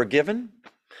sins are forgiven,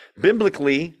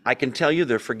 biblically, I can tell you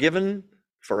they're forgiven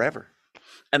forever.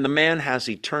 And the man has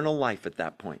eternal life at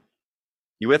that point.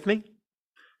 You with me?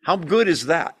 How good is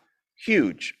that?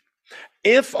 Huge.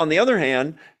 If, on the other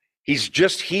hand, he's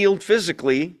just healed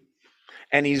physically,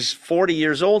 and he's 40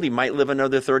 years old, he might live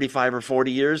another 35 or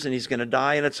 40 years, and he's going to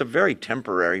die, and it's a very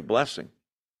temporary blessing.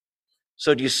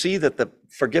 So do you see that the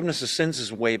forgiveness of sins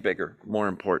is way bigger, more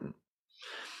important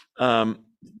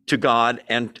to God,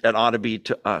 and it ought to be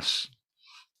to us.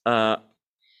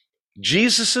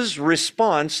 Jesus's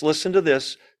response, listen to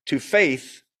this, to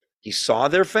faith, he saw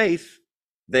their faith,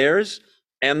 theirs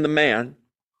and the man,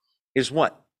 is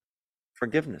what?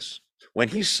 Forgiveness. When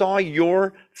he saw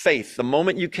your faith, the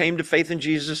moment you came to faith in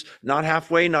Jesus, not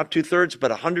halfway, not 2/3,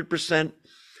 but 100%,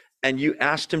 and you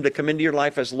asked him to come into your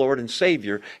life as Lord and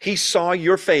Savior, he saw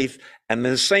your faith, and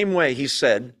in the same way he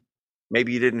said,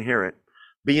 maybe you didn't hear it,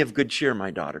 be of good cheer,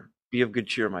 my daughter. Be of good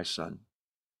cheer, my son.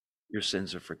 Your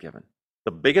sins are forgiven.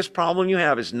 The biggest problem you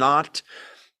have is not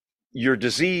your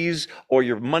disease or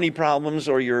your money problems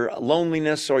or your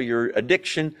loneliness or your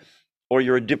addiction or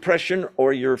your depression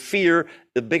or your fear.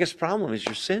 The biggest problem is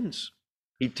your sins.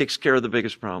 He takes care of the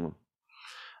biggest problem.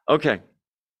 Okay.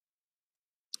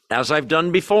 As I've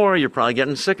done before, you're probably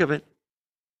getting sick of it.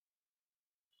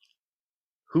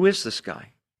 Who is this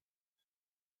guy?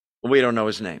 We don't know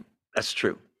his name. That's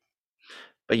true.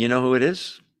 But you know who it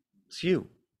is? It's you.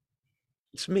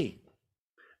 It's me.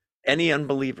 Any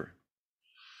unbeliever.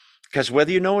 Because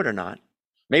whether you know it or not,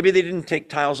 maybe they didn't take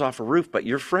tiles off a roof, but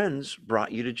your friends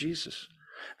brought you to Jesus.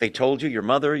 They told you, your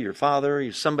mother, your father,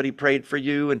 somebody prayed for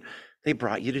you, and they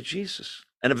brought you to Jesus.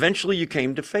 And eventually you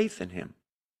came to faith in him.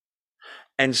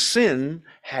 And sin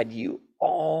had you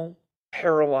all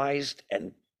paralyzed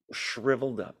and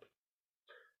shriveled up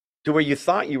to where you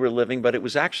thought you were living, but it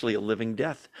was actually a living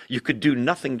death. You could do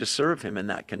nothing to serve him in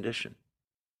that condition.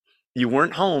 You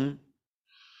weren't home.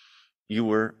 You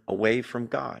were away from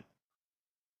God.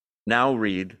 Now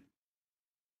read.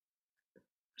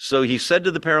 So he said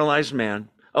to the paralyzed man,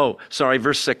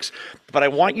 verse 6. But I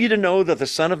want you to know that the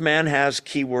Son of Man has,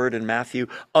 keyword in Matthew,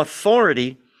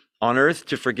 authority on earth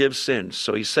to forgive sins.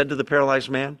 So he said to the paralyzed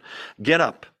man, get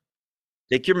up,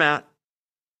 take your mat,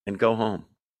 and go home.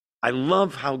 I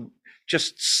love how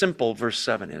just simple verse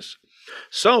 7 is.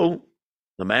 So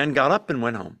the man got up and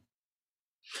went home.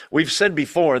 We've said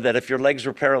before that if your legs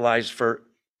were paralyzed for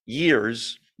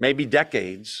years, maybe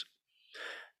decades,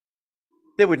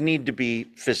 there would need to be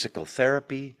physical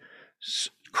therapy,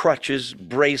 crutches,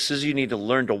 braces. You need to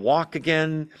learn to walk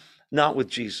again. Not with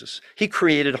Jesus. He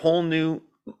created whole new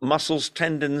muscles,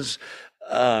 tendons,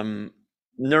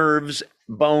 nerves,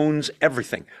 bones,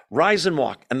 everything. Rise and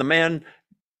walk. And the man,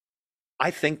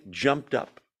 I think, jumped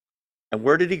up. And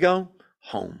where did he go?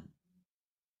 Home.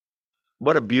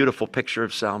 What a beautiful picture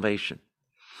of salvation.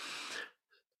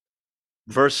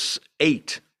 Verse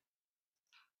 8.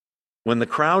 When the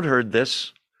crowd heard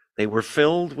this, they were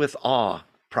filled with awe,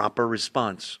 proper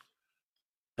response.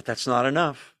 But that's not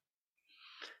enough.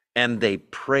 And they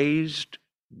praised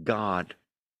God.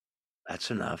 That's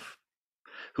enough.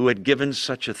 Who had given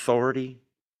such authority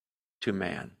to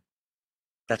man.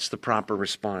 That's the proper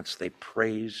response. They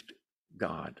praised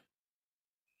God.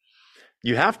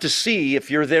 You have to see,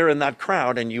 if you're there in that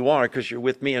crowd, and you are because you're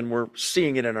with me and we're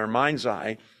seeing it in our mind's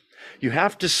eye, you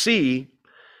have to see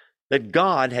that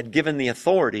God had given the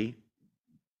authority.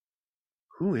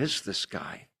 Who is this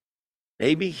guy?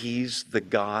 Maybe he's the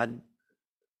God-man.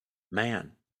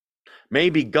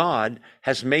 Maybe God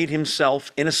has made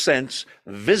himself, in a sense,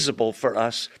 visible for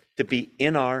us to be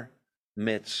in our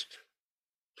midst.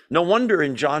 No wonder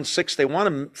in John 6, they want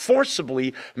to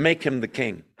forcibly make him the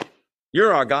king.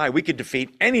 You're our guy. We could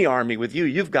defeat any army with you.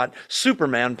 You've got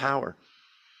Superman power.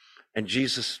 And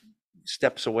Jesus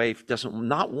steps away, does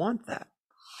not want that.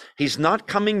 He's not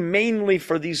coming mainly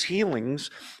for these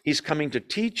healings. He's coming to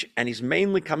teach, and he's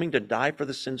mainly coming to die for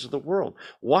the sins of the world.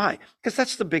 Why? Because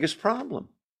that's the biggest problem.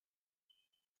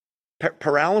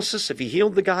 Paralysis, if he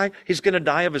healed the guy, he's going to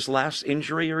die of his last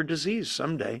injury or disease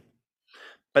someday.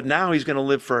 But now he's going to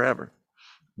live forever.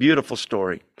 Beautiful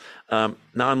story. Now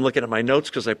I'm looking at my notes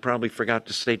because I probably forgot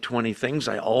to say 20 things.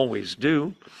 I always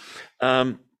do.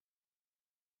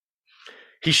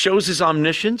 He shows his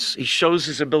omniscience. He shows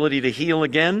his ability to heal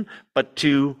again, but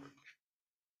to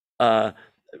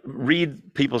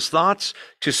read people's thoughts,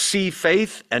 to see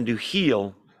faith, and to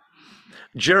heal.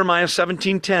 Jeremiah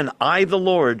 17:10, I, the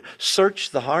Lord,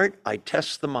 search the heart, I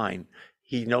test the mind.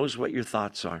 He knows what your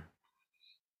thoughts are.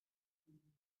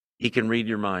 He can read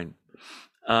your mind.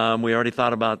 We already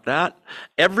thought about that.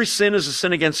 Every sin is a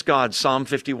sin against God, Psalm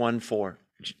 51:4.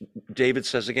 David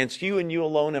says, against you and you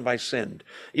alone have I sinned,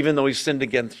 even though he sinned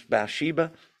against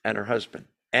Bathsheba and her husband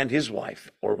and his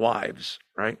wife or wives,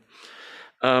 right?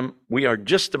 We are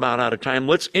just about out of time.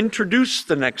 Let's introduce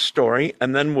the next story,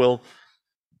 and then we'll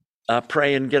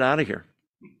pray and get out of here.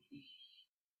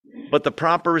 But the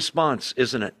proper response,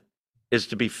 isn't it, is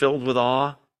to be filled with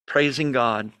awe, praising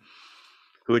God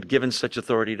who had given such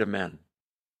authority to men.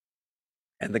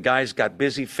 And the guys got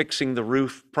busy fixing the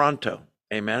roof pronto.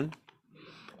 Amen.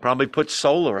 Probably put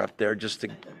solar up there just to,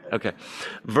 okay.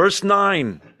 Verse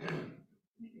 9.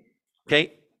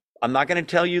 Okay, I'm not going to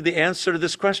tell you the answer to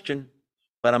this question,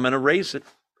 but I'm going to raise it.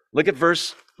 Look at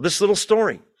this little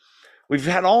story. We've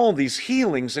had all these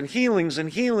healings and healings and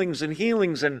healings and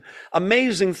healings and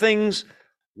amazing things.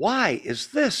 Why is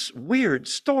this weird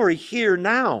story here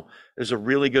now? There's a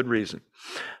really good reason.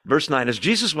 Verse 9, as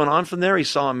Jesus went on from there, he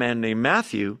saw a man named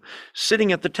Matthew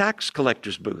sitting at the tax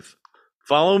collector's booth.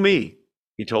 Follow me,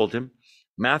 he told him.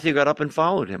 Matthew got up and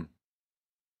followed him.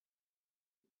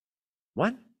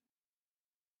 What?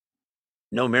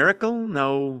 No miracle?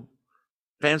 No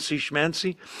fancy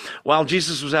schmancy? While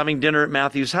Jesus was having dinner at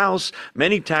Matthew's house,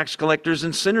 many tax collectors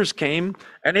and sinners came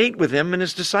and ate with him and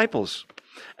his disciples.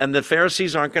 And the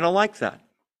Pharisees aren't going to like that.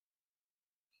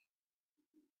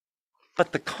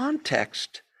 But the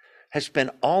context has been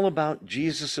all about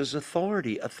Jesus'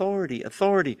 authority,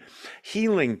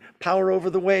 healing, power over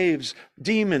the waves,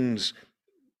 demons,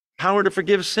 power to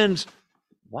forgive sins.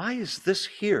 Why is this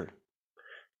here?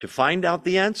 To find out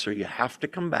the answer, you have to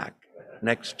come back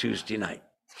next Tuesday night.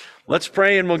 Let's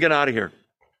pray and we'll get out of here.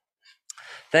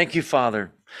 Thank you,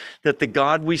 Father, that the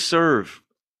God we serve,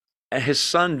 his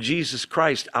Son, Jesus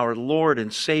Christ, our Lord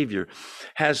and Savior,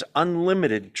 has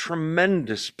unlimited,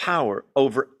 tremendous power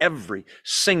over every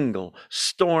single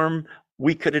storm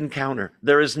we could encounter.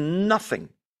 There is nothing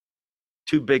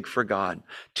too big for God,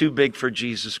 too big for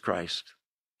Jesus Christ.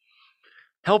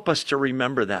 Help us to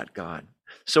remember that, God.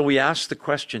 So we ask the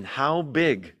question, how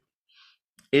big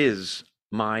is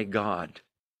my God?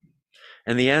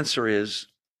 And the answer is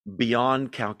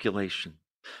beyond calculation.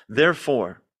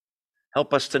 Therefore,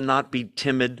 help us to not be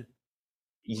timid,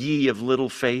 ye of little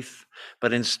faith,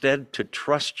 but instead to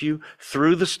trust you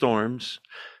through the storms,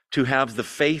 to have the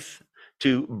faith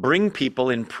to bring people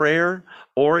in prayer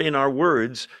or in our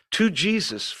words to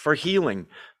Jesus for healing,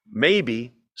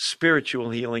 maybe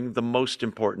spiritual healing, the most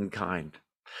important kind.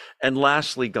 And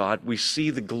lastly, God, we see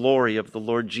the glory of the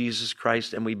Lord Jesus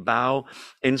Christ and we bow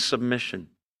in submission.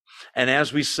 And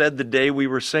as we said the day we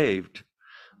were saved,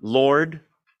 Lord,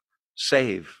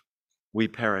 save, we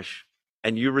perish.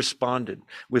 And you responded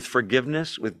with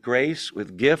forgiveness, with grace,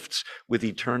 with gifts, with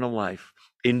eternal life.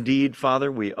 Indeed,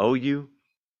 Father, we owe you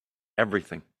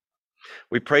everything.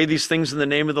 We pray these things in the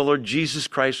name of the Lord Jesus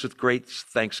Christ with great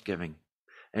thanksgiving.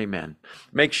 Amen.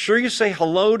 Make sure you say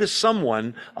hello to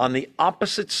someone on the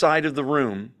opposite side of the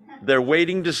room. They're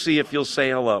waiting to see if you'll say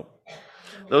hello.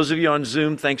 Those of you on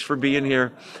Zoom, thanks for being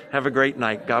here. Have a great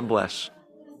night. God bless.